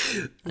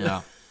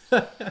 Yeah.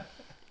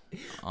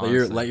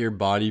 Let your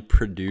body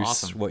produce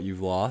Awesome. what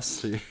you've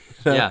lost.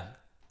 Yeah.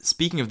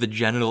 Speaking of the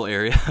genital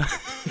area,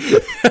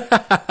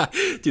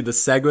 Dude, the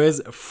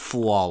segues,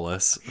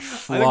 flawless.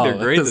 I think they're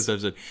great this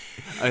episode.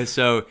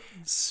 So,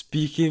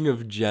 Speaking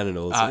of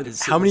genitals,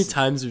 so- how many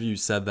times have you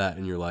said that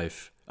in your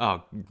life?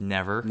 oh,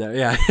 never. No,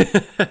 yeah.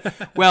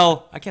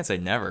 Well, I can't say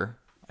never.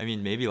 I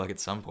mean, maybe like at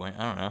some point.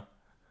 I don't know.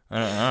 I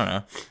don't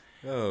know.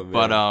 Oh,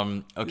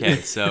 man. But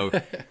okay, so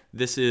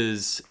this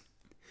is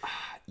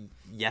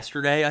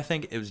yesterday. I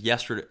think it was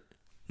yesterday.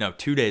 No,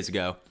 2 days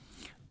ago.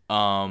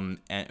 And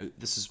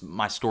this is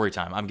my story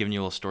time. I'm giving you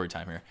a little story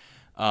time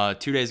here.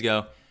 2 days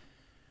ago,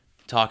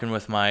 talking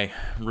with my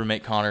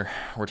roommate Connor,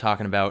 we're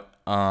talking about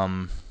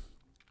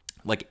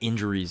like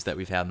injuries that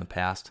we've had in the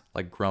past,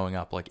 like growing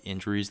up, like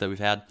injuries that we've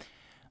had.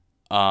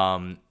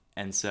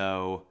 And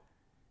so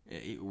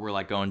we're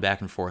like going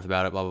back and forth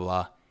about it, blah blah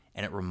blah,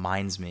 and it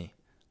reminds me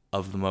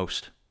of the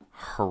most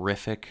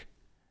horrific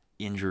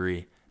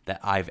injury that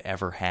I've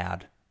ever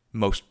had,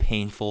 most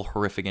painful,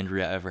 horrific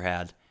injury I ever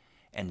had,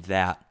 and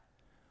that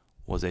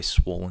was a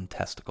swollen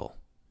testicle.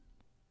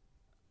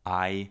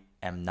 I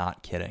am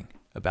not kidding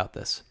about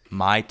this.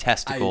 My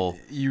testicle.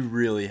 You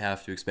really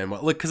have to expand more.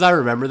 Look, because I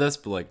remember this,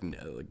 but like, no,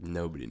 like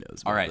nobody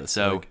knows about All right, this.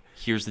 so Like,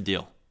 here's the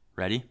deal.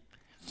 Ready?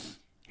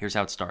 Here's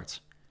how it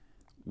starts.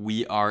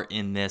 We are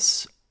in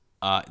this.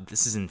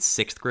 This is in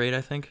 6th grade,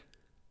 I think.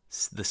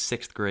 The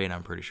 6th grade,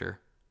 I'm pretty sure.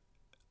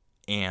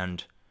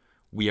 And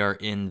we are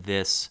in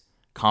this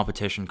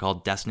competition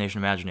called Destination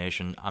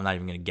Imagination. I'm not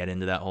even going to get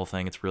into that whole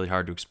thing. It's really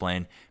hard to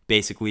explain.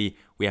 Basically,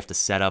 we have to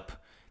set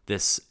up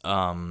this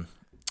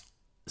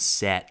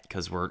set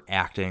because we're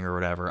acting or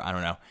whatever. I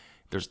don't know.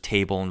 There's a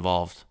table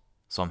involved,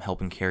 so I'm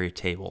helping carry a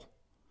table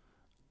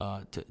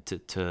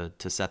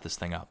to set this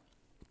thing up.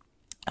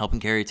 Helping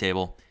carry a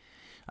table.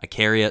 I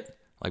carry it,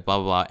 like blah,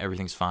 blah, blah.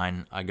 Everything's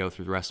fine. I go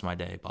through the rest of my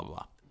day, blah, blah,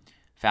 blah.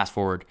 Fast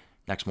forward,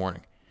 next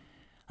morning.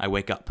 I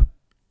wake up.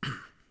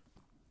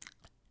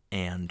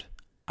 And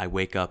I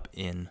wake up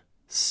in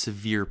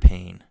severe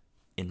pain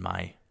in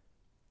my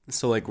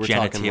so like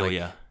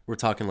genitalia. we're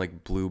talking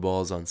like blue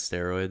balls on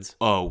steroids.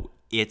 Oh,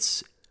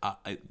 it's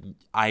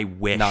I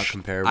wish Not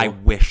comparable? I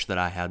wish that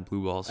I had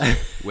blue balls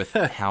with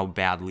how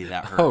badly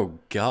that hurt. Oh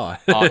God.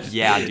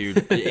 Yeah,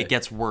 dude, it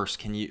gets worse.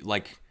 Can you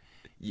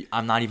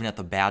I'm not even at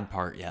the bad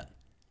part yet.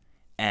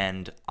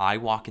 And I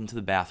walk into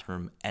the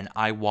bathroom and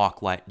I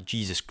walk like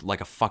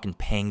a fucking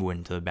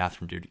penguin to the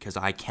bathroom, dude, because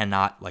I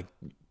cannot like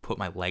put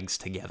my legs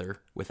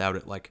together without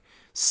it like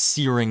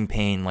searing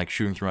pain like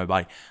shooting through my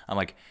body. I'm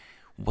like,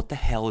 what the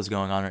hell is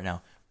going on right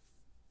now?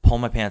 Pull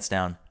my pants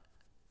down.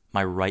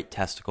 My right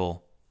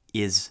testicle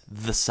is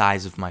the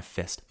size of my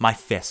fist. My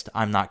fist.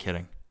 I'm not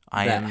kidding.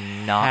 I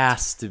am not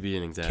has to be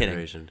an kidding.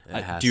 exaggeration.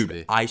 It has Dude, to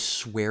be. I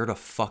swear to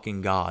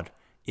fucking God,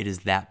 it is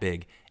that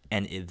big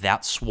and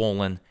that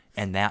swollen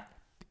and that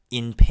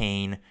in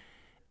pain,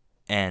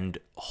 and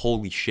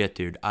holy shit,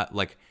 dude.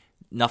 Like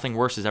nothing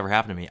worse has ever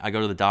happened to me. I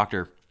go to the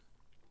doctor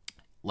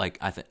like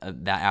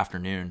that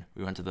afternoon.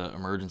 We went to the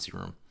emergency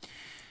room,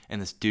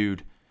 and this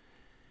dude,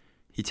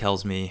 he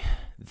tells me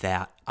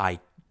that I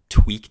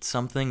tweaked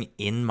something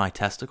in my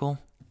testicle.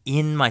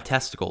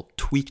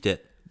 Tweaked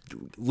it,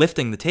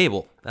 lifting the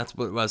table. That's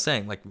what I was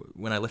saying. Like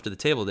when I lifted the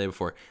table the day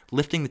before,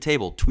 lifting the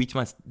table,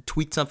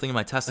 tweaked something in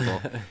my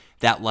testicle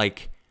that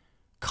like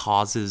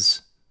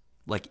causes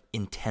like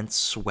intense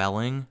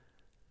swelling,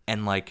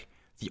 and like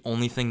the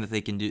only thing that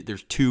they can do,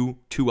 there's two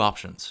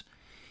options,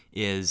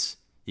 is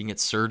you can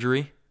get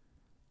surgery,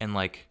 and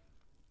like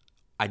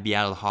I'd be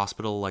out of the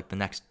hospital like the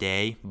next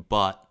day,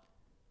 but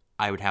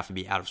I would have to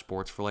be out of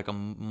sports for like a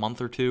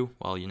month or two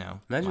while Imagine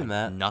my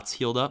that. nuts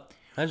healed up.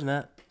 Imagine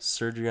that.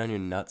 Surgery on your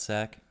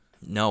nutsack.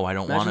 No, I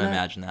don't want to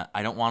imagine that.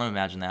 I don't want to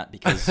imagine that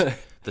because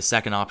the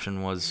second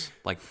option was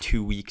like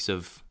 2 weeks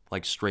of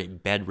like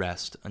straight bed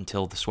rest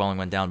until the swelling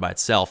went down by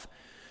itself.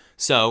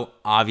 So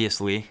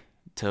obviously,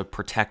 to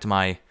protect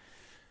my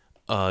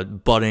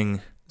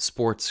budding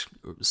sports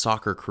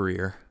soccer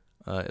career,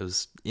 it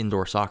was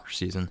indoor soccer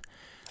season.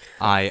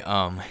 I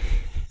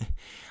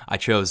I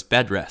chose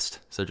bed rest,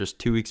 so just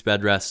 2 weeks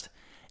bed rest,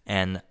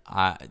 and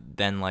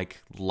then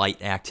like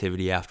light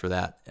activity after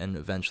that, and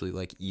eventually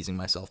like easing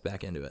myself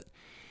back into it.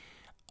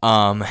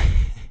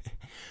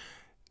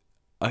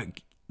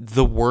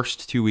 The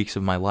worst 2 weeks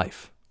of my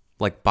life,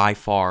 like by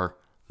far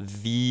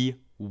the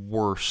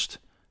worst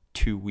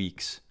 2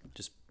 weeks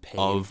Just pain,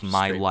 of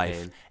my straight life.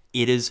 pain.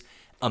 It is,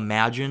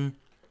 imagine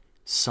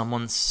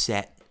someone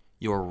set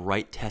your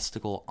right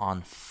testicle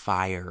on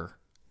fire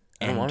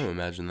I don't want to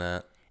imagine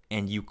that.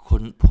 and you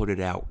couldn't put it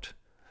out.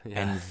 Yeah.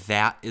 And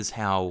that is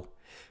how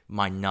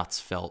my nuts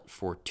felt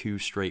for 2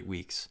 straight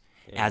weeks.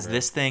 Yeah, As bro.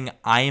 this thing,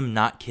 I am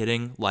not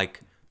kidding,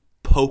 like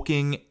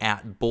poking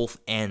at both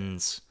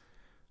ends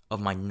of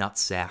my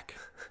nutsack.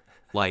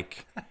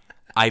 Like,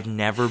 I've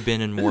never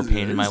been in more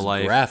pain in my This is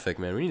life. Graphic,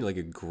 man. We need like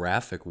a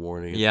graphic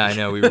warning. Yeah, I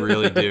know, we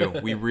really do.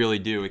 We really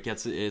do.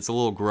 It's a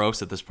little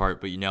gross at this part,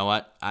 but you know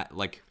what? I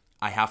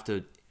have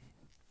to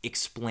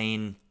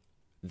explain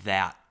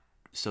that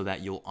so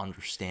that you'll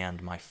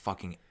understand my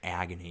fucking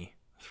agony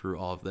through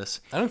all of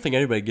this. I don't think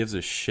anybody gives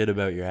a shit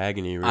about your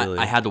agony, really.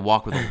 I had to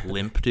walk with a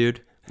limp,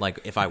 dude. Like,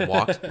 if I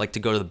walked, like, to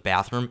go to the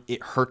bathroom,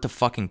 it hurt to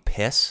fucking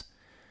piss.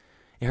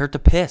 It hurt to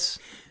piss.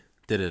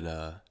 Did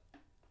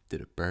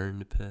it burn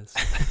to piss?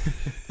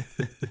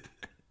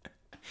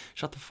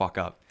 Shut the fuck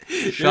up.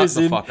 You Shut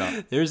ever the fuck up.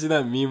 You ever seen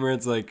that meme where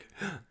it's like,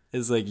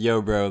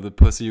 yo, bro, the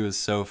pussy was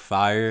so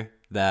fire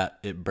that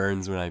it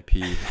burns when I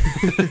pee.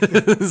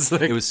 It's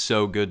like, It was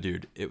so good,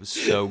 dude. It was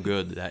so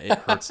good that it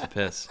hurts to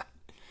piss.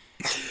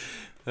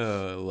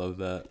 oh, I love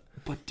that.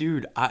 But,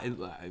 dude,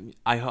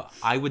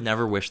 I would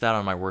never wish that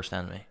on my worst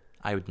enemy.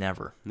 I would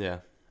never. Yeah.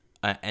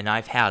 And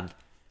I've had,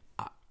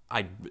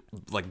 I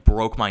like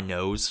broke my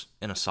nose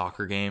in a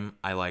soccer game.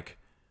 I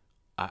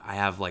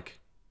have like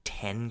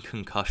 10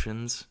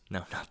 concussions.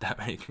 No, not that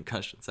many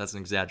concussions. That's an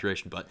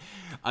exaggeration, but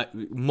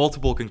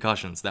multiple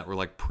concussions that were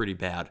like pretty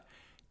bad.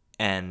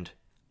 And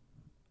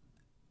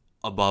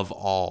above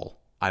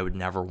all, I would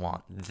never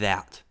want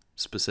that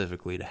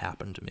specifically to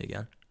happen to me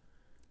again.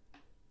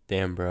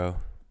 Damn, bro.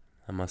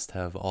 I must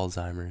have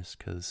Alzheimer's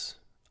because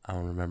I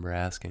don't remember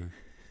asking.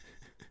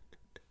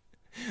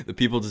 The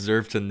people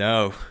deserve to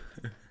know.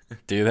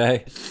 Do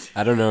they?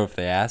 I don't know if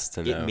they asked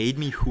to know. It made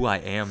me who I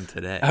am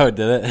today. Oh,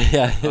 did it?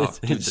 Yeah, Oh,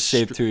 dude, it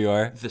shaped who you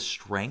are. The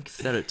strength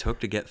that it took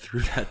to get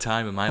through that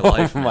time in my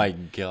life. Oh man. my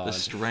god. The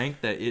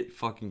strength that it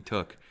fucking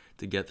took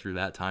to get through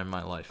that time in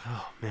my life.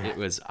 Oh man. It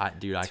was,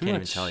 dude, I Too can't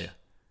even much- tell you.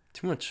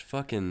 Too much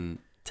fucking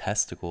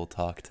testicle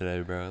talk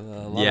today, bro. A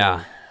lot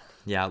Yeah.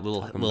 Yeah, a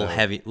little about-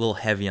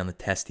 heavy on the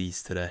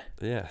testes today.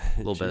 Yeah.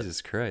 little bit.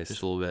 Jesus Christ.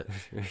 Just a little bit.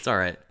 It's all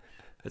right.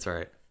 It's all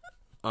right.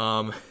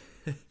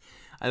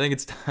 I think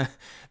it's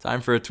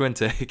time for a twin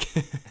take.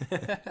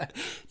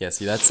 Yeah,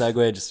 see that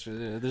segue? Just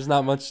there's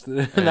not much.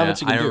 Not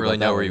much you can I do don't really about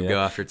know that where one, you yeah. go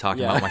after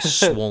talking Yeah. about my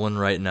swollen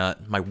right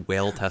nut, my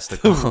whale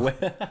testicle.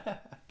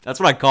 That's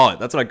what I call it.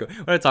 That's what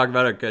when I talk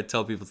about it, I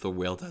tell people it's the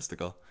whale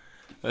testicle.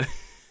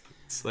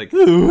 It's like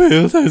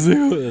Whale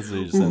testicle. That's what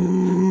you just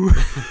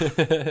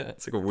said.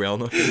 it's like a whale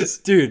noise.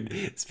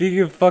 Dude,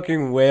 speaking of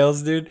fucking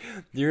whales, dude,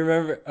 do you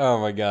remember? Oh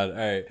my god! All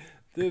right.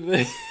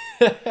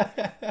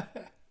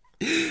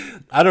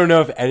 I don't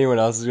know if anyone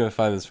else is gonna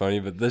find this funny,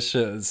 but this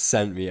shit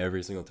sent me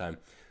every single time.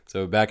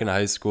 So back in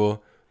high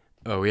school,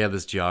 we had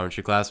this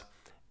geometry class,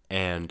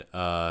 and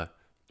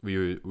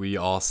we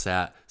all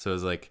sat. So it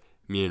was like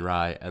me and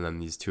Rye, and then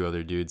these 2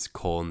 other dudes,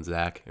 Cole and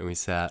Zach, and we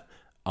sat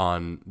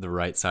on the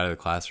right side of the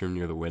classroom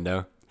near the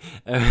window.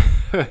 And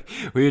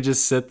we would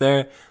just sit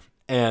there,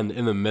 and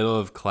in the middle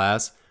of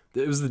class,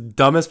 it was the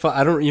dumbest.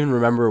 I don't even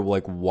remember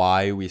like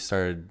why we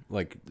started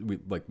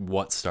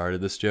what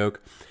started this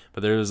joke,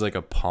 but there was like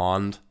a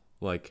pond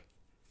like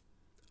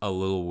a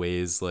little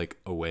ways like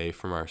away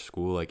from our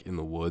school, like in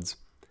the woods,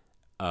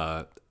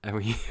 and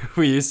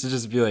we used to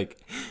just be like,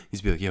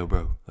 yo,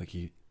 bro, like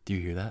do you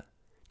hear that?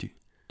 Do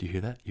you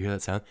hear that? You hear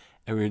that sound?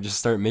 And we would just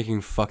start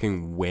making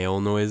fucking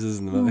whale noises,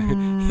 and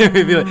we'd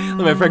be like,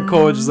 my friend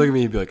Cole would just look at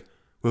me and be like,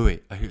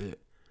 wait, I hear it.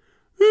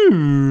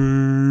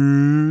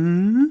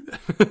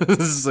 This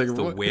is like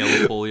The what? whale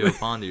polio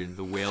pond, dude.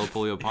 The whale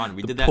polio pond.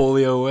 We did that.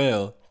 Polio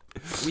whale.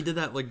 We did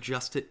that like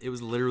it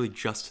was literally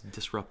just to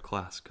disrupt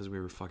class because we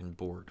were fucking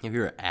bored. Yeah, we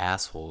were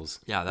assholes.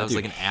 Yeah, that was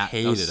dude like that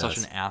hated was such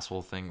us. an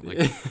asshole thing.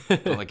 Like,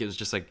 but like it was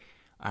just like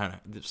I don't know,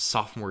 the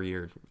sophomore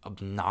year,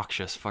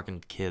 obnoxious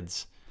fucking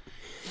kids.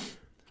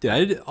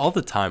 Dude, all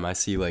the time I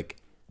see like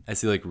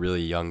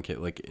really young kid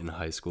like in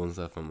high school and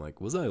stuff. I'm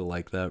like, was I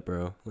like that,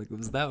 bro? Like,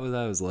 was that what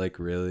I was like,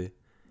 really?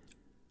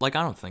 Like,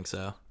 I don't think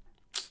so.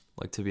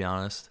 Like, to be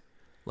honest,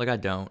 like I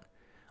don't.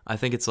 I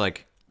think it's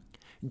like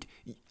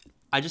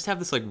I just have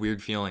this like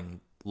weird feeling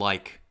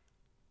like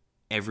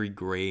every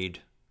grade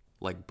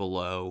like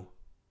below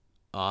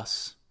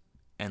us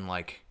and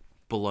like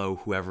below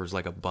whoever's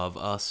like above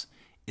us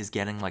is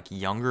getting like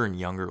younger and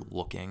younger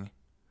looking.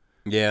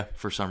 Yeah.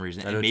 For some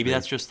reason. I know And what maybe you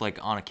that's just like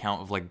on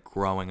account of like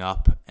growing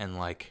up and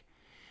like,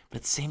 but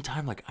at the same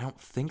time, like, I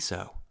don't think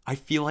so. I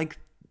feel like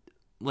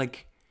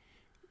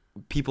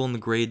people in the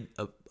grade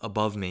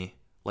above me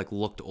like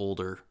looked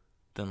older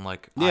than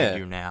like Yeah. I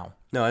do now.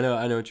 No, I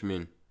know what you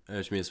mean. I know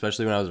what you mean.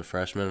 Especially when I was a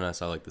freshman and I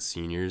saw like the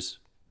seniors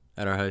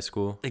at our high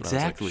school. and I was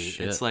like, Exactly.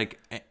 "Shit." It's like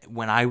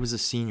when I was a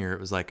senior, it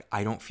was like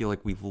I don't feel like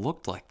we've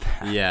looked like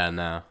that. Yeah,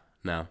 no.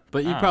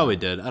 But you probably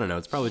did. I don't know.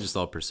 It's probably just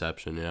all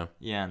perception, you know?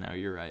 Yeah, no,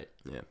 you're right.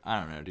 Yeah. I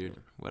don't know, dude.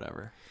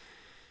 Whatever.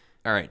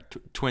 All right,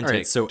 twin All take.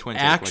 right, so twin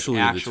take, actually,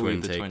 like, the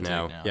twin take take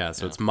now. Yeah,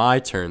 so it's my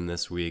turn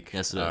this week.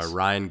 Yes, it is.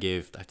 Ryan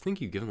gave, I think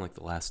you given like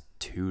the last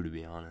 2, to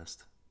be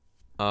honest.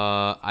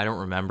 I don't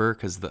remember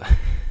because the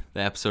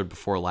episode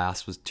before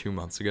last was 2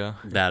 months ago.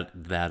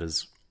 That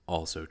is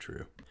also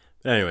true.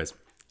 But anyways,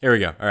 here we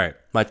go. All right,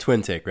 my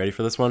twin take. Ready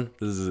for this one?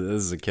 This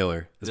is a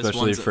killer,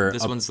 especially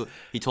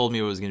He told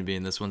me what it was going to be,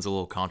 and this one's a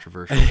little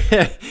controversial.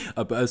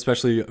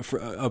 especially for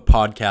a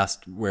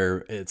podcast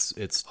where it's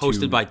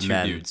Hosted by two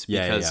men. dudes.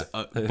 Yeah, Because,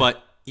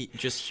 but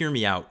just hear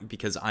me out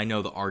because I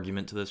know the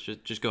argument to this.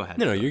 Just go ahead.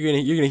 No,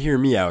 you're gonna hear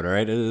me out. All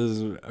right.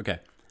 Okay.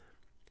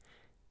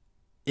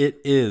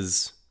 It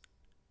is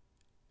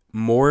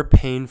more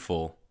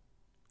painful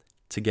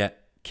to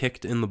get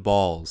kicked in the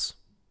balls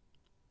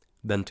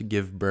than to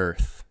give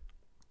birth.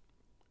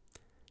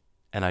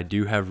 And I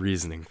do have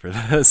reasoning for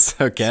this,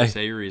 okay? So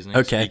say your reasoning.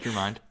 Okay. Speak your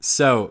mind.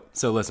 So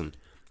listen.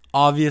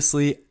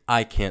 Obviously,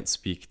 I can't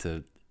speak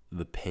to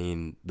the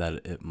pain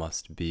that it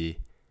must be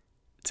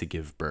to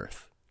give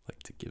birth.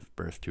 Like to give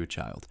birth to a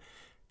child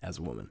as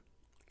a woman.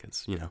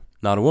 Because,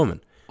 not a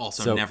woman.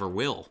 Also, never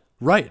will.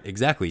 Right,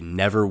 exactly.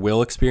 Never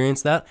will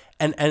experience that.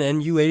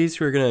 And you ladies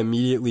who are going to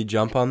immediately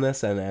jump on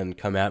this and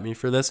come at me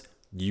for this,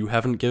 you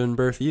haven't given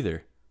birth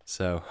either.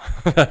 So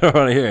I don't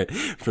want to hear it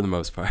for the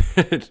most part.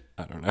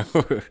 I don't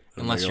know.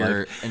 Unless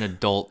you're an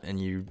adult and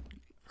you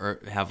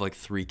have like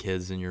 3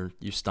 kids and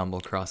you stumble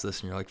across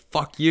this and you're like,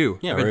 fuck you.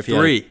 Yeah, I've or been if you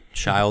 3. had a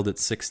child at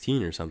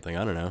 16 or something.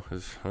 I don't know.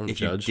 I don't If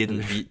judge. you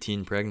didn't beat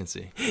teen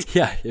pregnancy.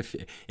 Yeah, if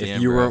Damn,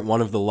 you bro. weren't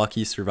one of the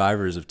lucky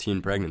survivors of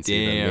teen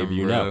pregnancy, then Damn, maybe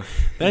you bro. know.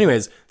 But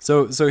anyways,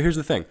 so here's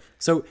the thing.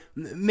 So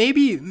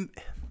maybe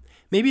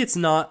it's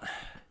not.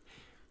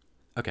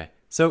 Okay,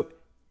 so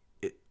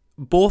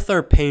both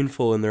are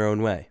painful in their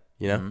own way,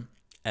 Mm-hmm.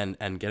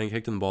 And getting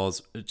kicked in the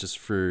balls, just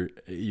for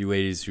you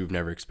ladies who've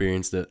never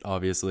experienced it,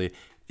 obviously,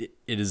 it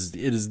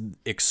is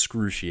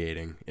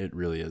excruciating. It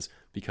really is,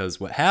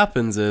 because what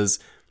happens is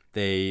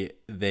they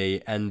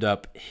end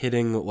up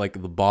hitting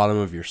like the bottom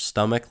of your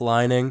stomach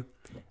lining,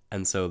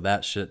 and so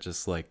that shit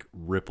just like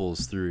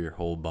ripples through your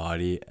whole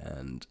body,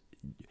 and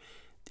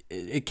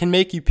it can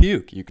make you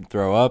puke. You can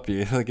throw up.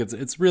 Like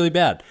it's really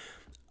bad.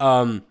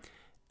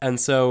 And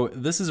so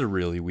this is a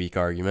really weak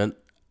argument.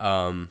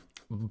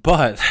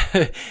 But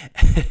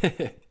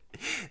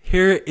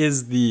here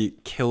is the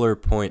killer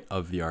point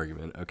of the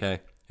argument,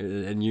 okay?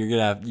 And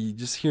you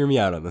just hear me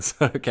out on this,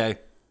 okay?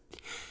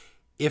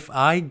 If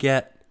I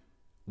get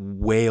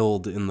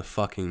wailed in the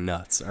fucking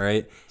nuts, all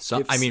right?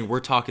 So I mean, we're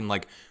talking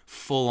like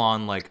full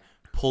on, like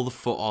pull the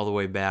foot all the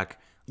way back,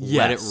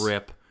 let it Yes.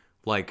 rip,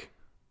 like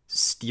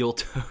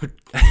steel-toed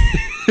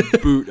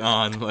boot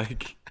on,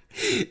 like.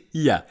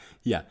 Yeah.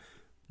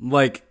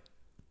 Like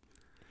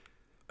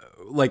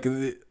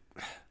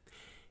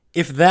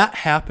if that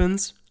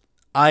happens,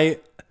 I'm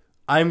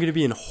going to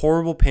be in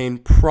horrible pain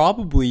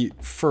probably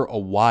for a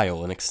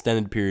while, an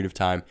extended period of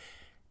time,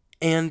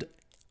 and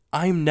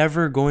I'm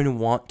never going to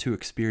want to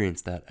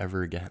experience that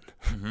ever again.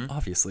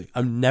 Obviously,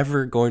 I'm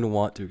never going to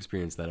want to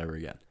experience that ever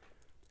again.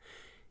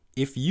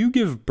 If you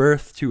give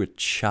birth to a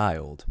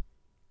child,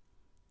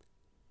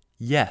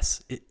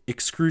 yes,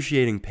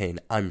 excruciating pain,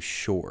 I'm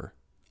sure.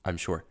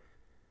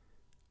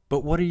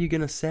 But what are you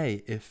going to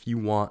say if you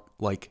want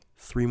like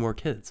 3 more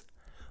kids?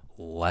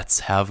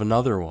 Let's have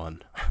another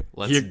one.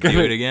 Let's do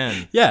it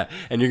again. Yeah,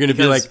 and you're gonna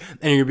be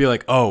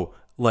like, oh,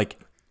 like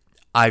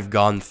I've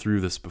gone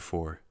through this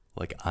before.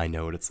 Like I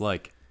know what it's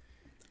like.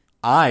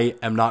 I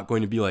am not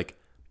going to be like,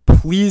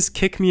 please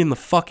kick me in the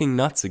fucking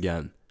nuts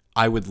again.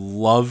 I would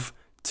love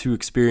to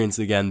experience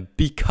it again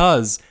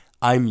because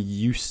I'm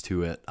used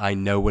to it. I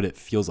know what it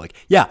feels like.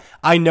 Yeah,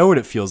 I know what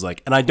it feels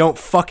like, and I don't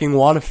fucking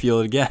want to feel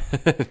it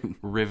again.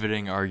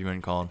 Riveting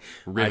argument, Colin.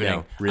 Riveting.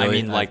 know, really? I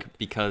mean, like,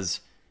 because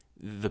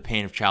the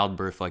pain of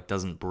childbirth like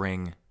doesn't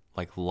bring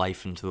like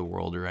life into the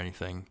world or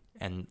anything,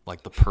 and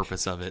like the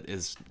purpose of it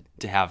is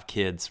to have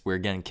kids, where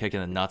getting kicked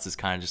in the nuts is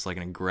kind of just like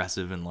an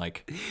aggressive and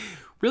like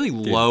really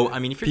low. I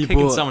mean, if you're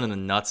kicking someone in the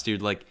nuts,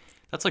 dude, like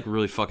that's like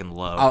really fucking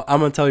low.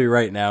 I'm gonna tell you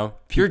right now,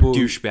 You're a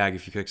douchebag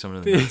if you kick someone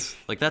in the nuts.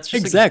 Like that's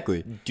just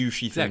Exactly. like a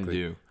douchey thing to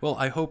do. Well,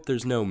 I hope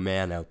there's no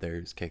man out there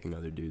who's kicking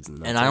other dudes in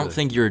the nuts. And I don't either.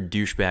 think you're a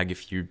douchebag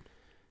if you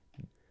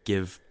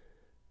give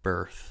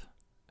birth.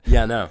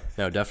 Yeah, no,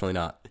 definitely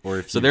not. Or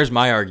if So there's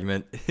my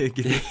argument. you're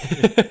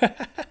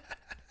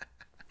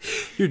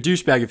a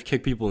douchebag if you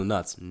kick people in the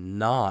nuts,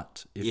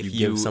 not if you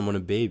give someone a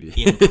baby.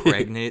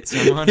 Impregnate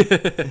someone.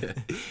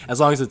 As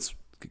long as it's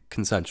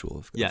consensual,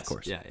 of Yes.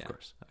 course. Yeah. Of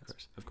course.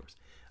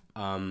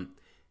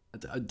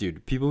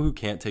 Dude, people who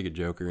can't take a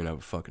joke are gonna have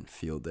a fucking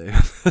field day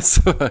with this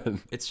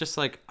one. It's just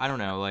like, I don't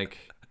know, like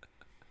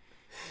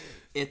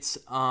it's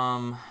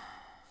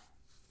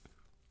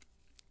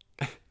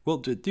Well,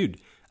 dude,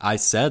 I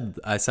said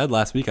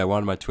last week I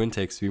wanted my twin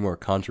takes to be more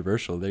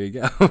controversial. There you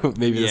go.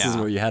 Maybe this isn't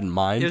what you had in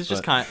mind. It was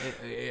just but- kind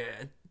of,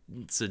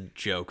 it's a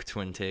joke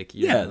twin take.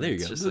 Yeah, there you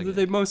it's go. just like-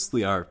 They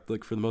mostly are,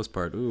 like, for the most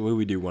part. What did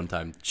we do one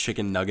time?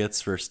 Chicken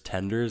nuggets versus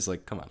tenders?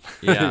 Like, come on.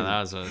 yeah, that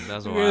was a We're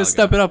while gonna ago.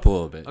 step it up a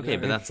little bit. Okay,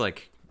 but that's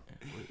like,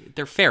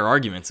 they're fair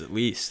arguments at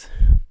least.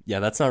 Yeah,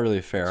 that's not really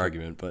a fair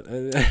argument, but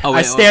Oh, I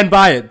wait, stand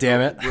by it,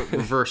 damn it.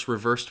 Reverse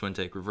twin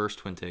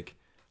take.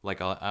 Like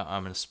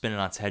I'm gonna spin it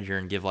on its head here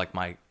and give like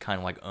my kind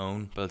of like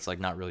own, but it's like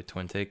not really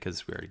twin take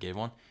because we already gave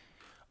one.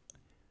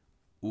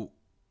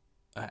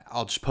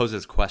 I'll just pose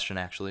this question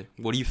actually.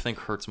 What do you think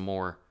hurts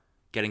more,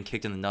 getting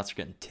kicked in the nuts or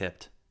getting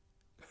tipped?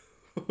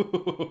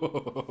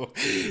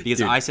 Because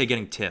Dude. I say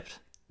getting tipped.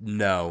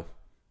 No.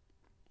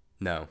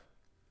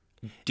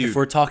 Dude, If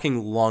we're talking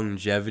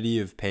longevity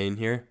of pain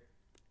here,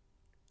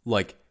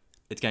 like,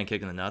 it's getting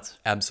kicked in the nuts.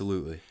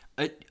 absolutely.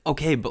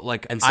 Okay, but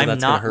like And so I'm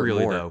that's not gonna hurt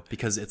really more though.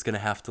 because it's gonna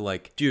have to,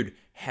 like, Dude,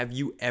 have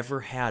you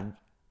ever had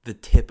the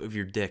tip of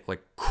your dick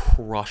like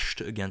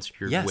crushed against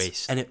your yes,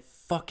 waist? and it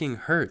fucking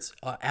hurts.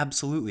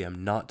 Absolutely,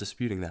 I'm not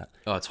disputing that.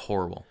 Oh, it's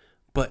horrible.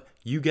 But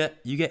you get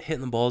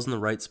hitting the balls in the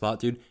right spot,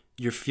 dude.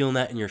 You're feeling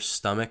that in your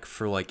stomach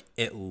for like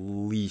at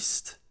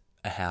least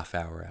a half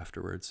hour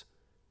afterwards.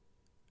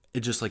 It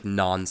just like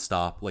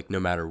nonstop, like no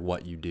matter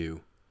what you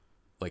do,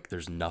 like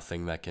there's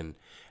nothing that can.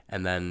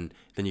 And then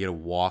you gotta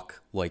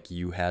walk like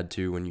you had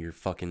to when your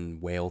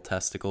fucking whale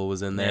testicle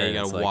was in there. Yeah, you and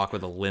gotta it's like, walk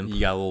with a limp. You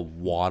got a little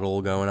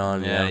waddle going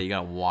on. Yeah, Yeah, you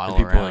gotta waddle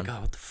and people are around. like,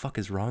 "Oh, what the fuck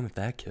is wrong with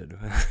that kid?"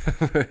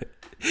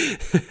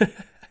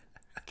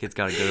 Kid's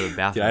gotta go to the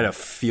bathroom. Dude, I had a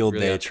field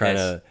Really day got trying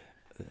pissed.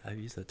 to. I've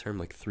used that term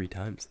like 3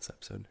 times this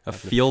episode. A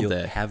field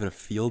day. Having a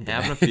field day.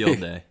 Having a field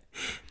day.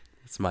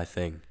 It's my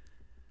thing.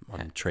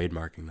 I'm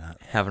trademarking that.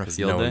 Having a 'cause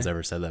field no day? one's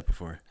ever said that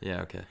before.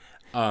 Yeah, okay.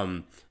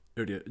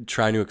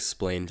 Trying to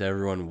explain to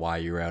everyone why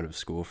you were out of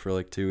school for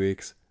like 2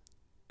 weeks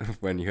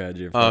when you had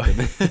your Oh.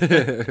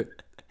 fucking.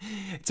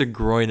 It's a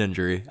groin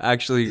injury.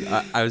 Actually,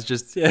 I was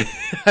just Yeah,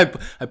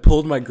 I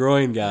pulled my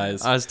groin,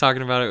 guys. I was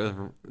talking about it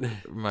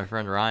with my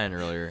friend Ryan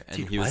earlier, and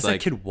Dude, he why was is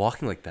like, that kid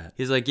walking like that?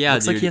 he's like, yeah,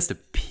 Looks dude. like he has to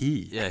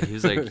pee. Yeah, he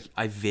was like,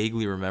 I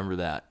vaguely remember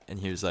that, and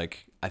he was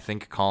like, I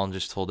think Colin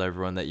just told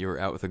everyone that you were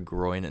out with a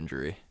groin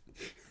injury,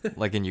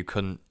 like, and you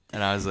couldn't.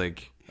 And I was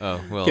like, oh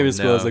well. Came to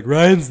school. no. I was like,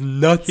 Ryan's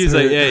nuts. He's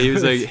like, hurt." yeah. He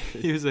was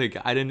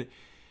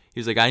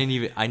like, I didn't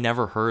even. I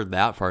never heard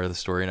that part of the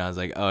story, and I was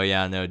like, oh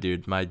yeah, no,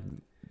 dude, my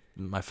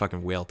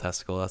fucking whale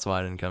testicle. That's why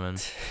I didn't come in.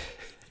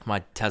 My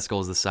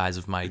testicle is the size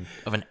of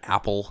an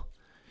apple.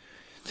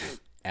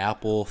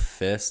 Apple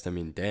fist. I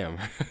mean, damn.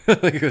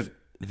 Like,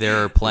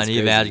 There are plenty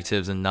of crazy.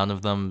 adjectives, and none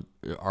of them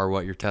are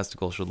what your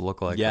testicle should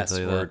look like. yes, I'll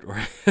tell you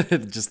that. or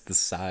just the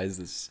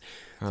size.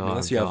 Oh,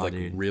 unless you have God, like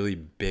dude. really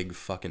big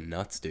fucking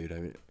nuts, dude. I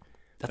mean,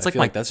 That's I like feel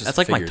my like that's just that's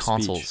a like my figure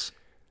of speech. tonsils.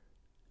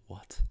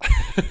 What?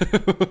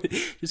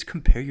 Just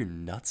compare your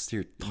nuts to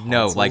your tonsils,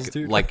 No, like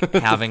dude? like What the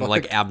having fuck?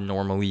 like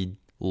abnormally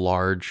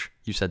large.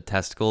 You said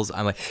testicles.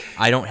 I'm like,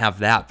 I don't have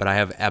that, but I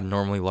have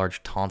abnormally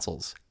large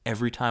tonsils.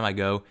 Every time I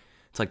go,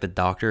 it's like the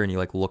doctor, and he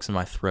like looks in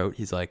my throat.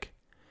 He's like,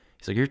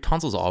 your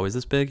tonsils always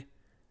this big?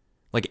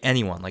 Like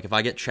anyone, like if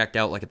I get checked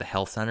out like at the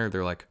health center,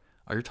 they're like,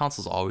 are your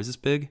tonsils always this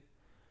big?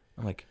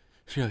 I'm like,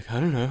 You're like, I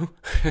don't know.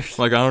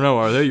 I don't know.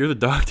 Are they? You're the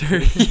doctor.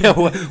 Yeah,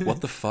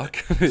 what the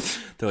fuck?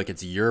 They're like,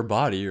 it's your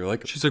body. You're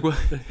like, She's like, what?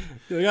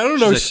 you're like I don't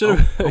know She's shit. like,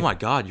 about-" oh my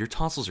god, your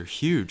tonsils are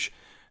huge.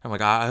 I'm like,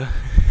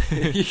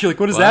 You're like,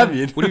 what does that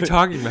mean? What are you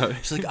talking about?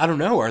 She's like, I don't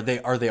know. Are they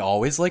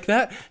always like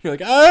that? You're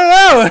like, I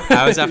don't know.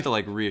 I always have to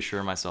like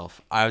reassure myself.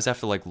 I always have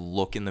to like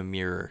look in the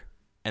mirror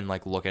and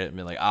like look at it and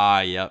be like,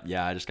 yep,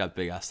 yeah, I just got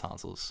big ass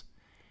tonsils.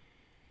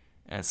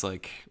 And it's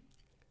like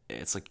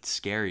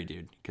scary,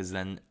 dude. Because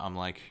then I'm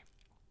like,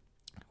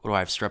 what do I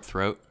have, strep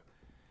throat?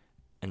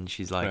 And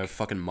she's like,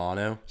 Fucking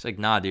mono. she's like,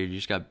 nah, dude, you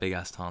just got big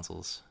ass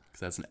tonsils. Because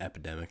that's an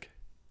epidemic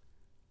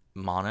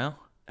Mono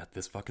at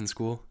this fucking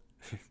school.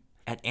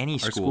 at any Our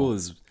school, school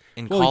is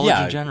in well, college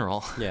yeah. in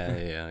general.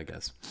 yeah, I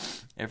guess.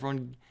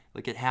 Everyone,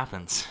 like, it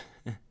happens.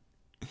 Be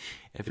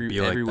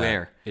like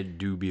Everywhere. that. It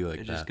do be like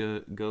It that.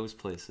 just goes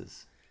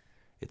places.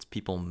 It's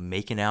people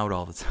making out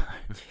all the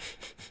time.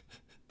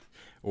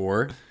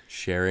 Or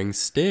sharing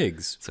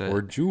stigs, So-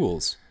 or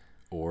jewels,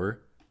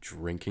 or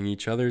drinking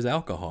each other's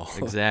alcohol.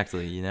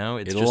 Exactly. You know,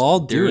 it's It'll just, all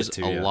do there's it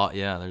to a ya. lot.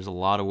 Yeah, there's a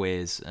lot of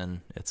ways,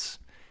 and it's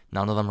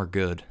none of them are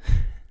good.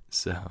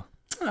 So,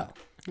 Oh.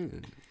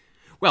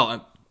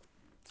 well,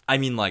 I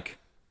mean, like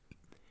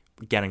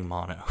getting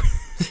mono.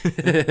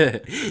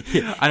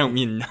 I don't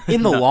mean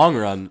In the long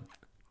run,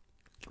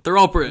 they're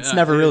all. it's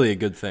never really a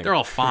good thing. They're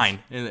all fine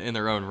in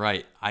their own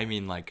right. I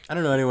mean, like I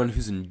don't know anyone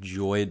who's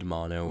enjoyed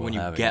mono. when while you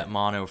having get it.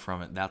 mono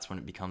from it, that's when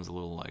it becomes a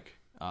little like,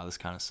 oh, this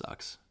kind of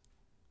sucks,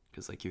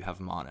 because like you have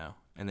mono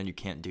and then you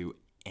can't do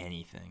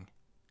anything.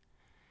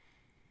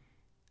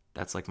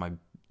 That's like my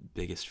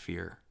biggest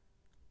fear.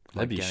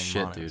 That'd be getting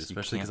shit, mono, dude, is you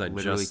especially 'cause can't- I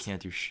literally just-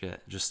 can't do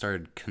shit. just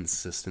started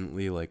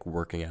consistently like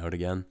working out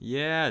again.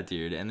 Yeah,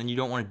 dude, and then you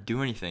don't want to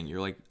do anything.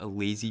 You're like a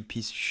lazy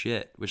piece of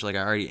shit, which like I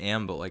already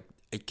am, but like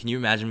Can you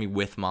imagine me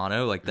with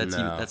mono? Like that's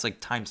No. that's like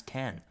times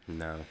 10.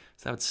 No.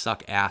 So that would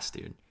suck ass,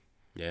 dude.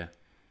 Yeah.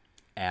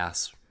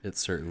 Ass. It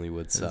certainly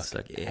would suck.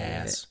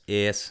 Ass.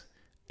 Ass.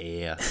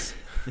 Ass.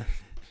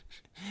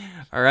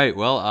 All right.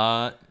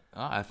 Well,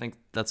 I think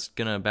that's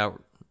gonna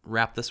about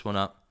wrap this one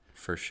up.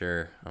 For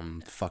sure.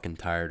 I'm fucking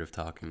tired of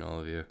talking to all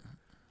of you.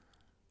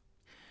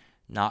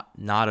 Not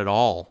at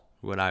all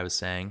what I was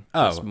saying.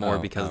 Oh, It's more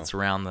because it's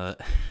around the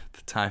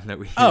time that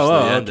we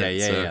usually end okay. it.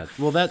 Yeah, So- yeah.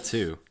 Well, that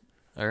too.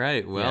 All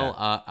right. Well,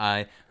 Yeah.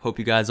 I hope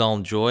you guys all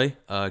enjoy.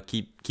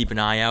 Keep an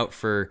eye out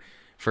for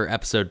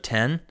episode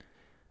 10.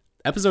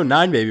 Episode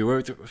 9, baby.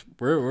 We're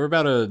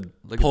about to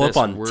Look at pull this.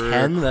 up on We're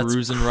 10. That's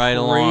cruising right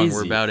along.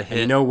 We're crazy. about to And hit-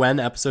 you know when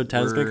episode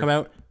 10 is going we're- to come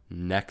out?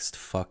 Next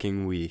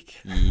fucking week.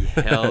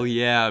 Hell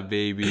yeah,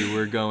 baby.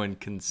 We're going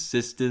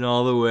consistent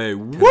all the way.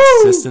 Woo!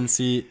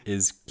 Consistency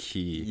is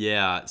key.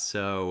 Yeah,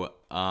 so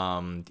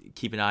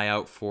keep an eye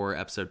out for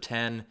episode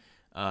 10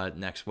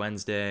 next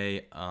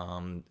Wednesday.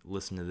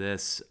 Listen to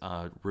this.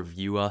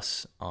 Review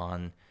us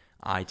on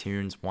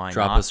iTunes. Why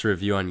Drop not? us a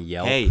review on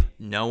Yelp. Hey,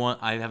 no one.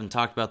 I haven't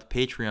talked about the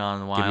Patreon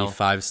in a Give while. me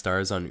 5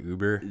 stars on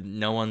Uber.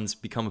 No one's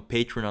become a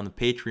patron on the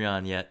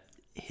Patreon yet.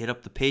 Hit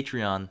up the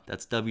Patreon.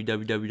 That's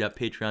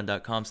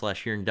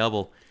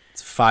www.patreon.com/hearingdouble.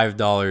 It's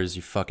 $5,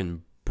 you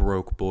fucking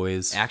broke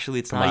boys. Actually,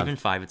 it's Come not on. even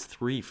 5. It's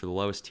 3 for the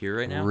lowest tier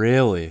right now.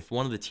 Really?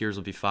 One of the tiers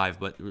will be 5,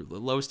 but the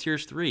lowest tier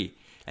is 3.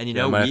 And you I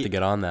know, might have to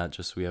get on that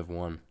just so we have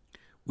one.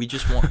 we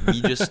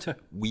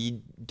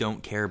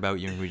don't care about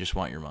you, and we just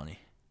want your money.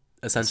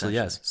 Essentially,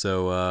 yes.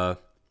 So,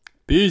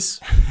 peace.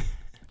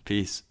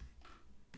 Peace.